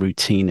valued the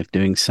routine of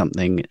doing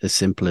something as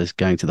simple as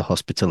going to the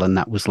hospital. And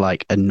that was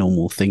like a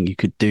normal thing you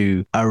could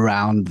do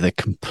around the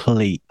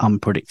complete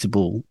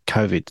unpredictable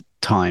COVID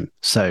time.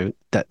 So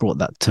that brought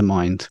that to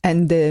mind.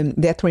 And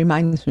that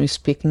reminds me,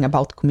 speaking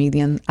about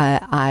comedian,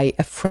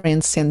 a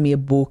friend sent me a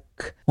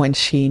book when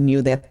she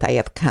knew that I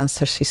had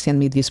cancer. She sent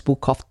me this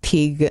book of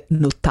Tig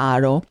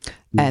Notaro,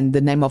 and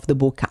the name of the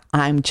book,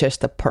 I'm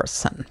Just a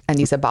Person. And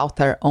it's about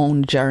her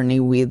own journey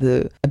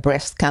with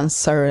breast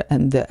cancer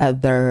and the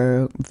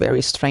other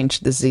very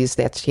strange disease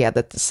that she had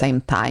at the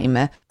same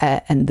time,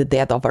 and the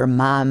death of her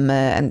mom.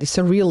 And it's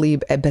a really,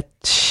 but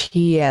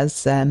she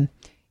has...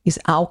 is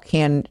how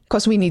can,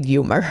 because we need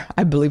humor.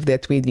 I believe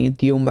that we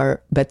need humor,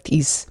 but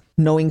is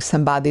knowing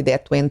somebody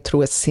that went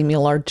through a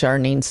similar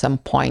journey in some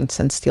points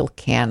and still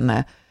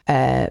can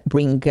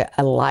bring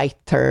a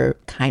lighter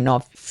kind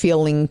of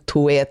feeling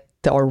to it,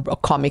 or a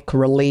comic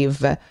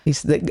relief.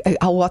 Is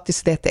what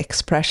is that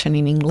expression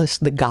in English?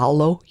 The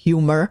gallow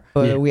humor.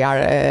 Yeah. We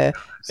are,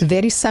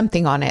 there is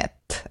something on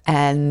it.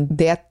 And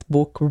that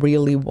book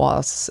really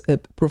was,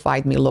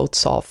 provide me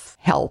loads of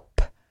help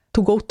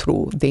to go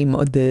through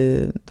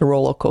the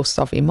roller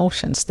coaster of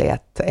emotions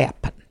that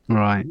happen.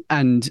 Right.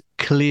 And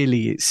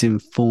clearly it's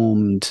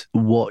informed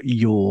what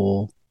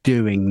you're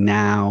doing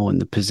now and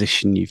the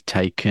position you've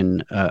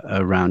taken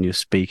around your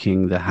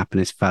speaking, the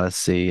happiness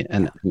fallacy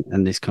and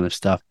this kind of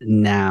stuff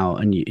now.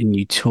 And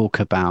you talk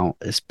about,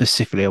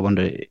 specifically, I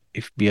wonder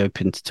if you'd be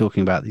open to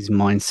talking about these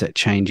mindset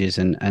changes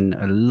and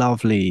a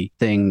lovely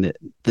thing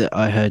that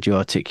I heard you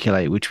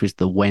articulate, which was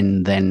the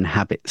when-then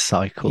habit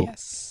cycle.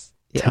 Yes.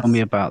 Tell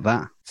me about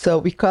that. So,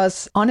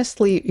 because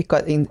honestly,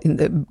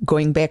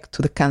 going back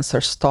to the cancer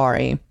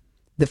story,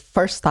 the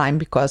first time,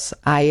 because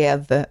I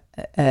had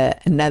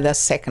another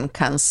second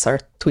cancer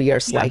 2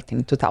 years later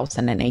in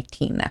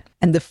 2018.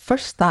 And the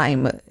first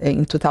time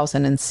in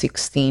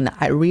 2016,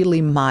 I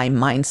really, my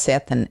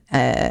mindset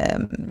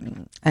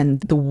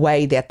and the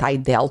way that I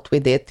dealt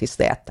with it is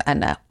that,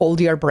 and hold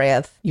your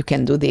breath, you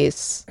can do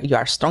this, you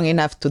are strong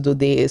enough to do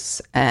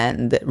this,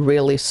 and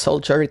really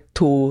soldier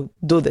to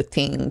do the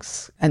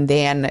things. And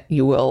then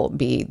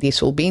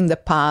this will be in the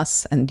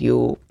past, and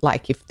you,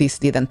 like, if this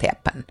didn't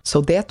happen.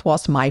 So that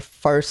was my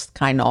first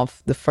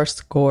the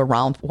first go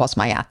around was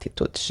my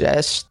attitude,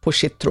 just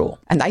push it through.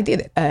 And I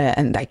did it.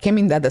 And I came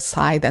in the other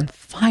side, and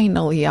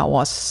finally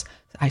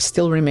I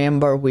still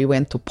remember we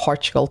went to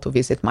Portugal to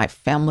visit my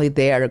family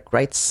there, a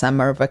great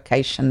summer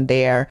vacation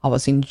there. I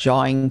was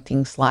enjoying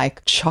things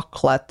like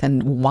chocolate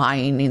and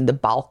wine in the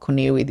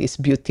balcony with these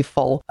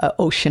beautiful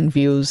ocean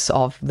views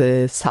of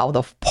the south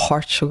of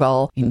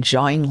Portugal,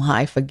 enjoying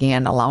life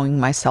again, allowing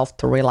myself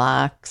to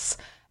relax.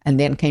 And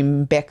then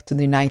came back to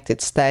the United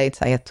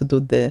States. I had to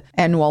do the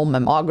annual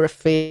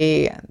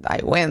mammography, and I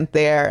went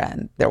there,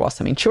 and there was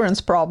some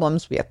insurance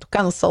problems. We had to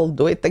cancel,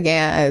 do it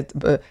again,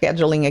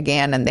 scheduling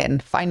again. And then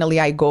finally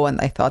I go, and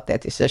I thought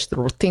that is just a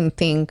routine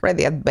thing.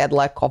 Already had bad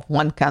luck of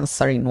one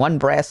cancer in one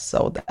breast,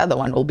 so the other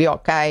one will be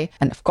okay.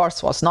 And of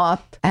course was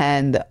not.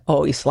 And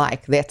it's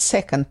like that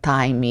second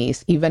time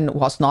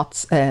was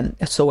not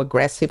so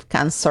aggressive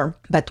cancer,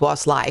 but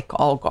was like,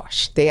 oh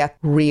gosh, that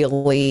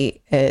really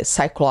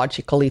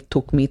psychologically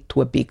took me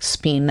to a big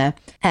spin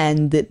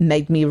and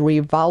made me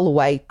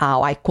reevaluate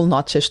how I could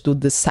not just do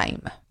the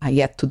same. I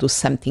had to do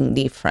something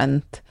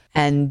different.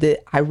 And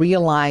I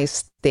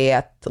realized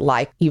that,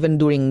 like, even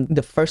during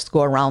the first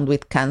go around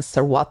with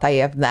cancer, what I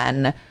have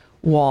done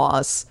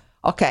was,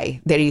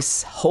 okay, there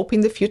is hope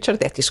in the future.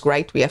 That is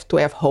great. We have to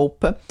have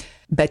hope.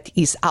 But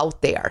is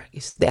out there,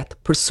 is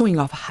that pursuing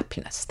of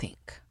happiness thing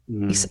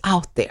is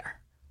out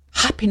there.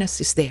 Happiness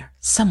is there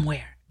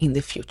somewhere in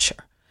the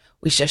future.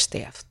 We just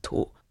have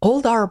to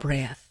hold our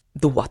breath,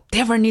 do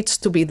whatever needs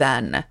to be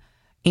done,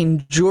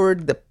 endure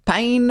the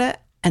pain,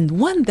 and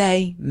one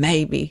day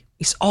maybe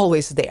it's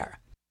always there.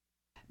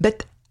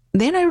 But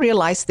then I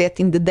realized that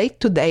in the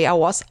day-to-day, I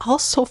was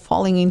also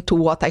falling into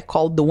what I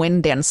call the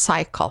when-then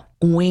cycle.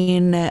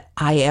 When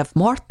I have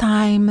more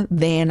time,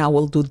 then I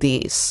will do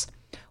this.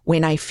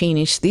 When I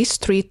finish this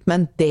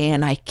treatment,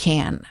 then I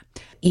can.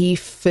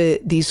 If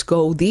this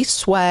go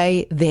this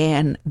way,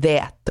 then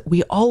that.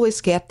 We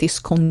always get these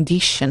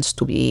conditions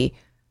to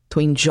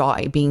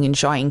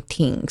enjoying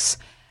things.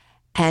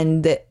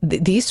 And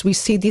we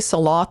see this a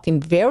lot in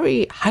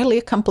very highly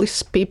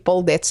accomplished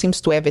people that seems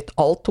to have it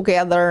all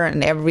together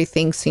and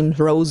everything seems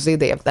rosy.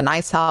 They have the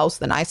nice house,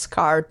 the nice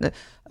car,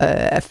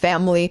 a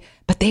family,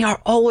 but they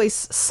are always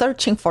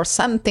searching for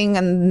something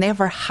and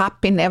never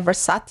happy, never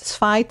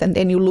satisfied. And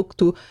then you look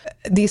to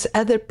these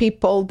other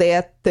people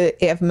that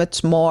have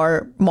much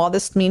more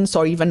modest means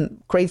or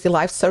even crazy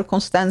life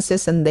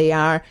circumstances, and they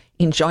are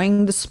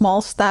enjoying the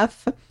small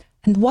stuff.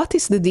 And what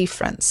is the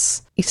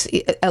difference?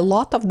 A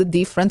lot of the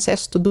difference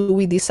has to do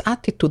with this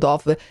attitude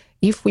of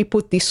if we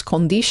put these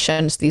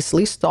conditions, this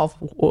list of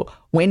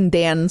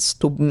when-thens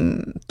to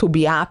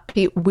be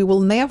happy, we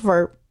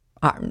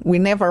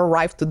never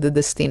arrive to the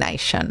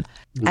destination.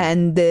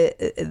 And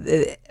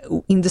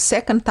in the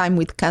second time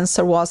with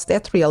cancer was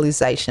that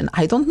realization.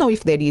 I don't know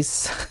if there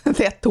is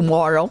that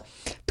tomorrow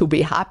to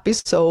be happy,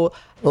 so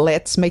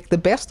let's make the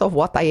best of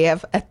what I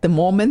have at the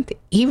moment,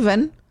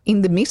 even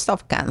in the midst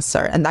of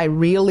cancer. And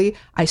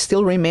I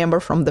still remember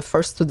from the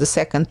first to the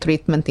second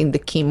treatment in the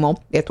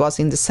chemo, it was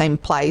in the same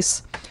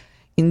place.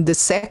 In the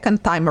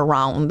second time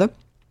around,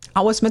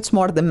 I was much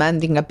more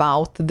demanding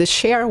about the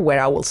chair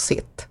where I will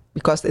sit,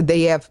 because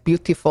they have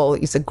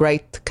it's a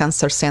great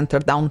cancer center,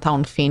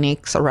 downtown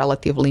Phoenix, a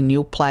relatively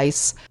new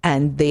place.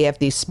 And they have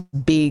these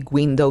big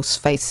windows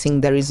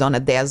facing the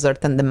Arizona desert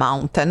and the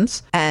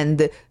mountains.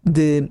 And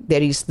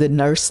there is the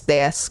nurse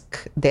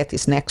desk that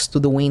is next to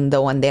the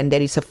window. And then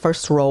there is a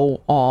first row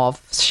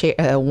of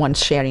one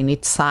chair in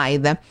each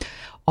side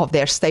of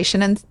their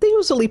station. And they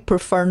usually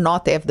prefer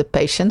not to have the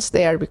patients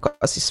there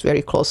because it's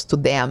very close to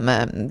them.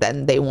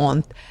 Then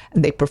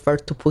they prefer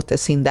to put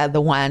us in the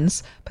other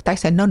ones. But I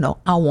said, no,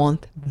 I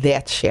want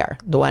that chair,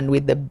 the one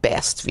with the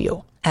best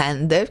view.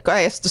 And I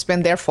have to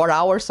spend there 4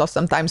 hours or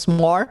sometimes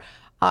more.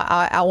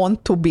 I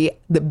want to be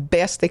the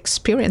best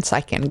experience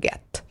I can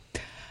get.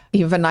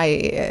 Even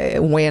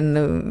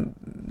when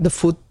the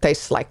food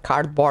tastes like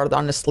cardboard,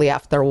 honestly,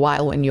 after a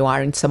while when you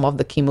are in some of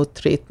the chemo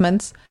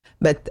treatments,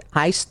 but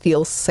I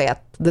still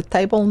set the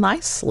table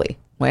nicely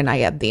when I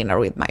had dinner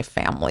with my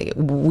family.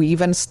 We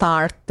even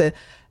start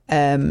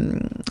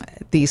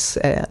this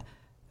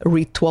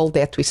ritual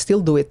that we still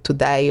do it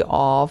today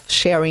of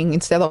sharing.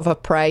 Instead of a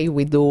pray,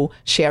 we do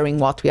sharing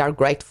what we are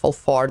grateful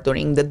for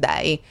during the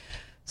day.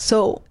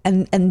 So,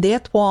 and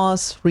that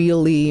was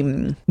really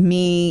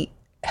me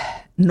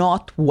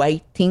not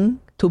waiting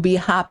to be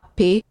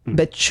happy,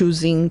 but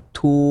choosing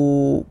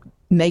to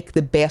make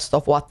the best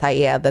of what I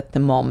had at the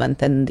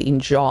moment and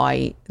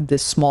enjoy the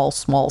small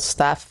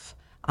stuff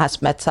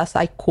as much as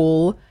I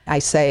could. I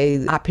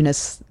say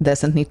happiness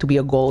doesn't need to be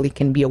a goal, it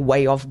can be a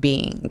way of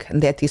being.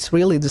 And that is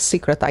really the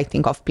secret, I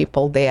think, of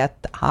people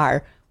that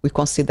we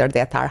consider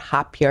that are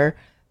happier.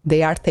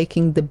 They are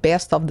taking the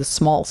best of the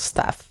small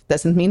stuff.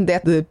 Doesn't mean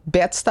that the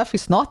bad stuff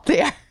is not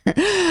there.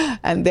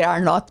 And there are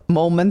not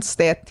moments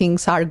that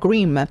things are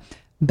grim,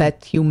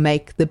 but you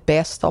make the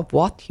best of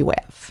what you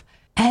have.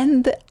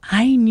 And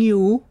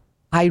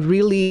I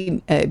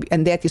really,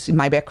 and that is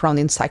my background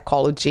in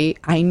psychology,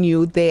 I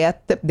knew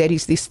that there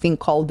is this thing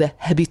called the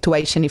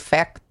habituation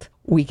effect.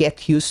 We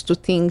get used to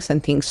things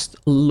and things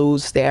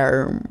lose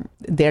their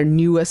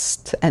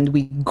newest, and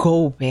we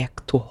go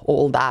back to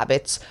old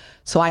habits.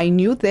 So I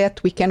knew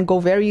that we can go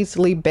very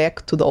easily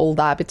back to the old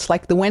habits,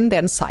 like the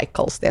when-then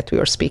cycles that we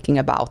were speaking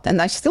about.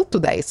 And I still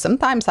today,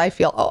 sometimes I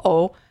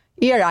feel,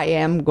 here I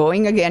am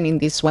going again in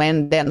this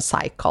when-then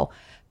cycle.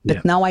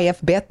 But now I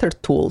have better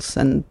tools,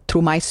 and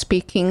through my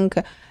speaking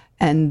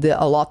and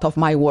a lot of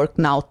my work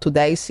now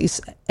today is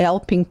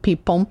helping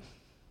people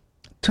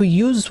to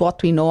use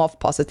what we know of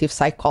positive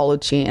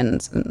psychology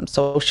and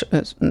social,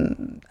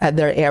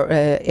 other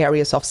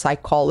areas of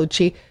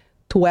psychology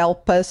to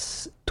help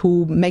us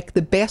to make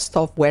the best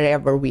of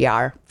wherever we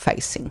are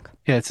facing.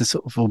 Yeah, it's a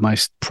sort of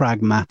almost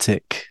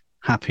pragmatic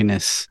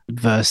happiness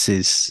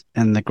versus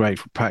and the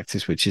grateful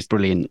practice, which is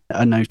brilliant.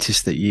 I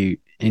noticed that you,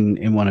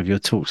 in one of your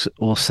talks,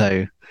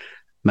 also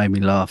made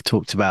me laugh,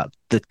 talked about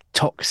the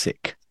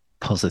toxic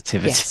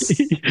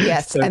positivity.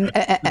 Yes. So,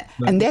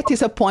 and that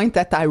is a point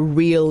that I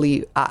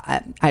really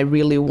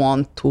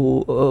want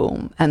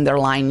to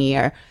underline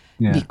here,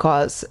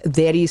 because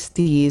there is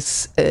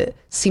this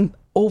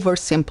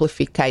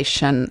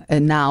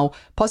oversimplification. Now,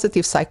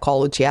 positive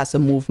psychology as a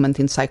movement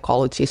in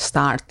psychology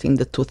started in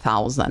the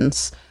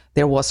 2000s,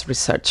 there was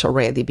research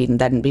already been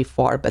done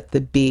before, but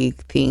the big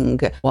thing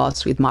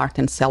was with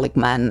Martin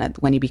Seligman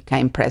when he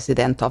became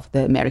president of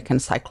the American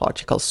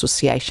Psychological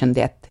Association,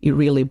 that he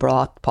really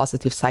brought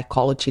positive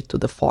psychology to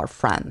the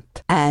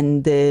forefront.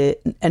 And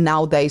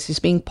nowadays it's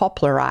being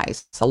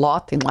popularized a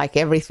lot, and like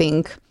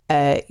everything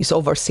is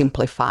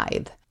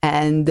oversimplified.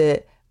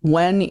 And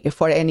when,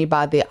 for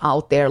anybody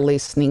out there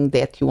listening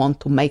that you want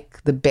to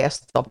make the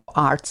best of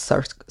hard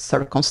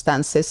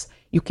circumstances,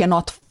 you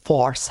cannot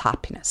force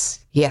happiness.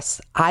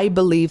 Yes, I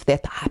believe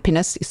that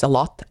happiness is a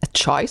lot a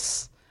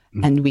choice,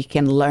 and we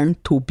can learn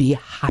to be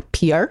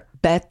happier,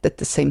 but at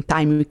the same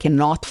time, we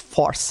cannot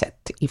force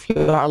it. If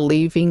you are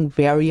living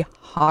very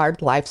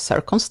hard life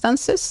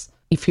circumstances,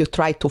 if you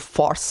try to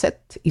force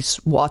it, is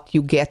what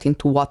you get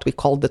into what we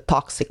call the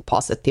toxic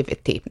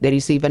positivity. There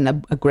is even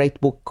a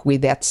great book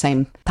with that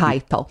same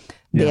title.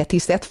 Yeah. That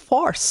is that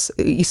force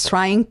is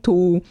trying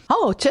to,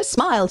 just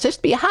smile,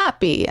 just be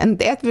happy, and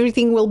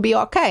everything will be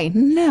okay.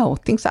 No,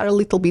 things are a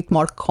little bit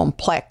more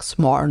complex,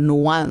 more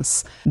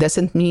nuanced.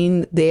 Doesn't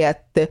mean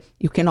that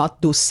you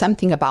cannot do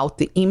something about.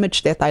 The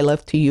image that I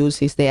love to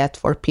use is that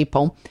for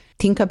people,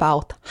 think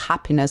about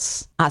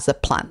happiness as a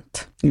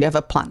plant. You have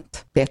a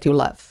plant that you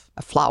love,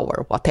 a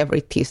flower, whatever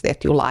it is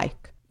that you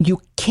like. You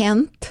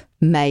can't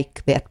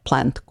make that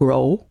plant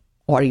grow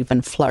or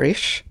even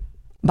flourish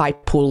by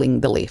pulling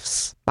the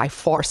leaves, by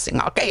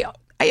forcing, okay,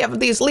 I have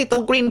this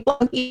little green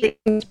plant here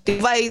in the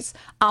vase,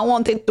 I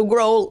want it to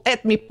grow,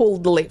 let me pull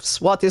the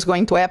leaves. What is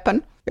going to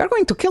happen? You're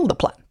going to kill the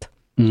plant.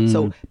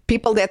 So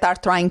people that are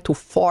trying to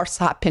force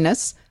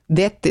happiness,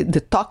 that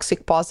the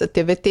toxic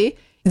positivity,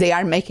 they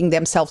are making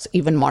themselves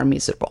even more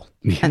miserable.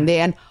 Yeah. And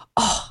then,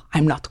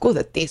 I'm not good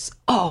at this.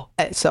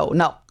 So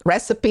no,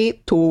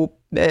 recipe to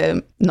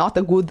not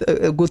a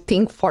good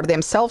thing for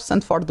themselves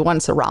and for the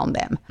ones around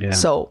them. Yeah.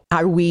 So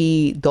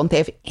don't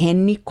have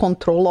any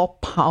control or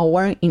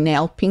power in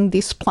helping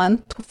this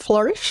plant to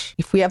flourish?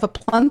 If we have a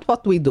plant,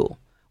 what we do?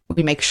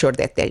 We make sure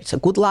that there is a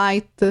good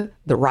light, the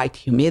right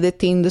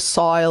humidity in the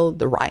soil,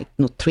 the right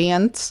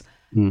nutrients,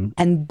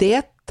 and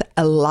that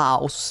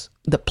allows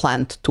the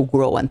plant to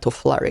grow and to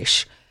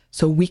flourish.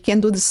 So we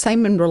can do the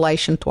same in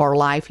relation to our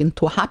life,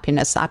 into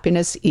happiness.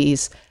 Happiness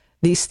is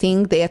this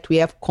thing that we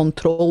have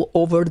control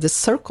over the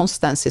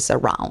circumstances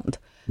around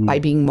by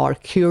being more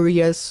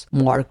curious,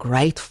 more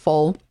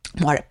grateful,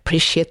 more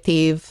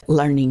appreciative,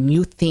 learning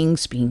new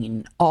things, being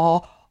in awe.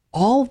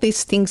 All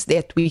these things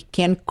that we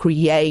can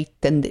create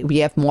and we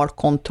have more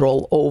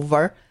control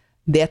over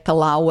that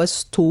allow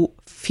us to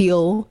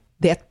feel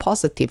that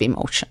positive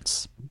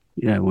emotions.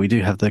 Yeah, we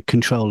do have the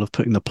control of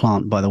putting the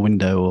plant by the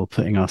window or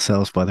putting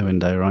ourselves by the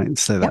window, right?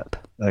 So that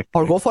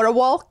or go for a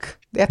walk.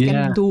 That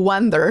can do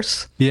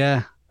wonders.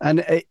 Yeah,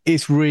 and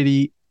it's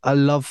really, I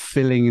love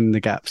filling in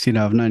the gaps.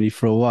 I've known you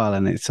for a while,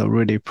 and I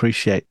really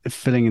appreciate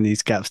filling in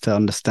these gaps to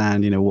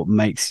understand, what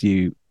makes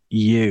you,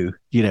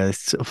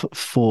 sort of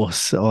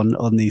force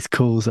on these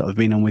calls that I've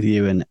been on with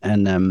you,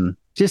 and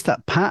just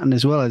that pattern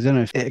as well. I don't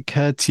know if it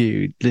occurred to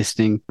you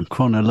listening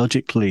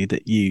chronologically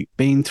that you've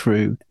been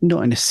through,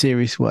 not in a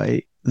serious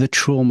way, the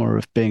trauma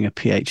of being a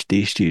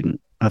PhD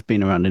student. I've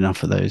been around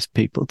enough of those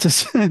people to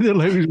say that it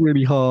was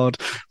really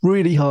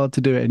hard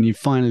to do it, and you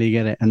finally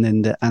get it, and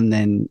then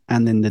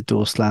the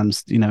door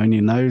slams, in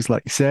your nose,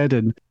 like you said,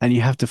 and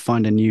you have to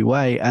find a new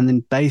way, and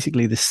then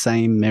basically the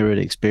same mirrored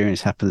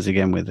experience happens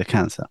again with the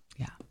cancer.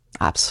 Yeah,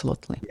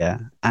 absolutely. Yeah,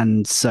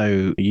 and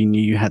so you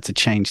knew you had to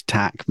change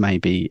tack,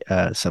 maybe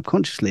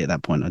subconsciously at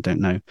that point. I don't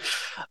know,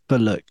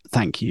 but look,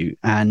 thank you,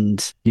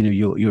 and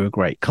you're a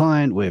great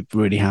client. We're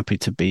really happy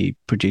to be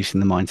producing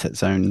the Mindset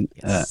Zone.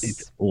 Yes.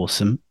 It's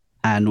awesome.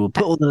 And we'll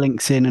put all the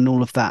links in and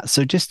all of that.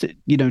 So just,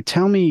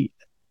 tell me,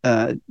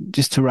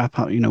 just to wrap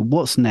up,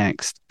 what's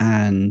next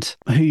and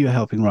who you're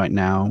helping right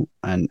now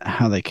and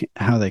how they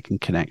can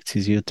connect,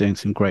 because you're doing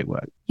some great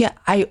work. Yeah,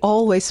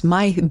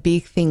 my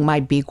big thing, my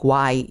big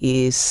why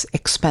is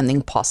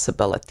expanding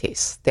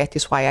possibilities. That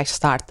is why I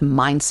start the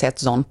Mindset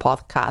Zone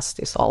podcast.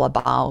 It's all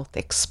about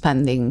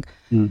expanding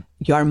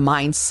your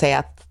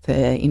mindset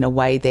in a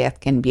way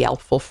that can be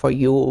helpful for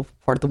you,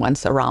 for the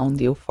ones around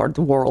you, for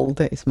the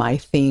world is my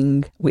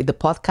thing with the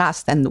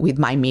podcast and with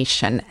my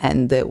mission,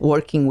 and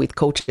working with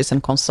coaches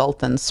and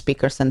consultants,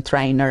 speakers and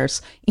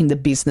trainers in the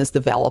business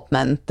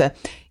development.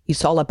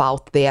 It's all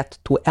about that,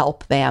 to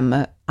help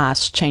them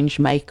as change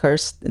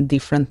makers,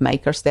 different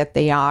makers that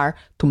they are,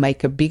 to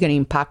make a bigger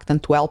impact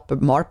and to help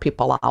more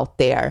people out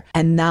there.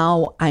 And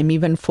now I'm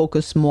even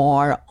focused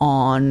more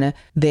on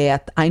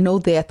that. I know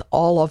that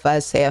all of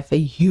us have a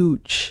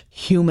huge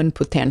human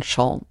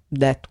potential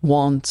that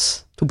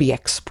wants to be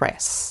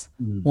expressed,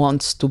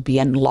 wants to be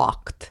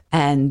unlocked.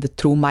 And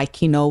through my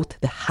keynote,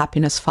 The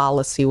Happiness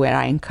Fallacy, where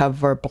I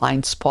uncover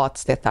blind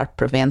spots that are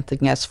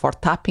preventing us from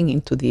tapping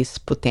into this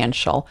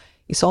potential,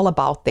 it's all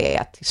about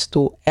that. It's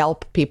to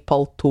help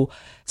people to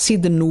see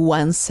the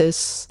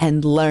nuances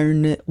and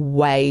learn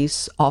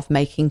ways of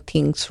making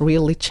things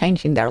really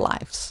change in their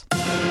lives.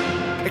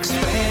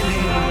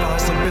 Expanding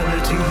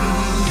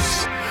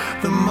possibilities,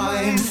 the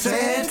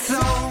Mindset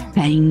Zone.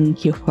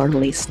 Thank you for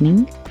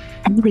listening.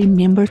 And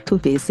remember to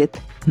visit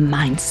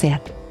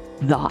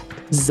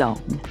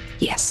mindset.zone.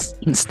 Yes,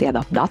 instead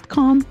of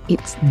 .com,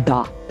 it's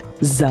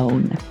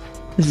 .zone.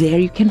 There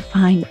you can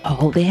find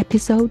all the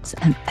episodes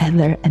and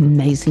other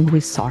amazing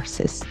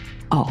resources,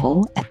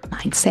 all at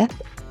mindset.zone.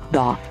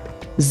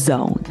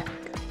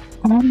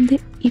 And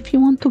if you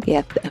want to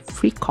get a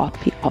free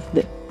copy of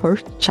the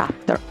first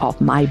chapter of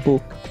my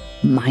book,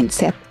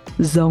 Mindset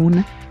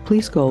Zone,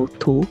 please go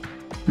to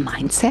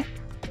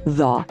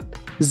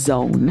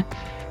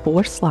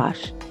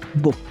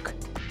mindset.zone/book.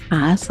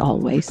 As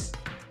always,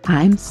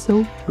 I'm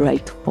so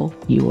grateful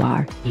you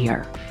are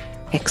here.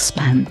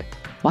 Expand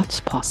what's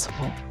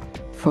possible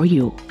for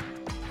you,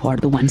 for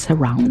the ones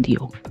around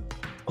you,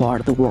 for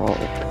the world.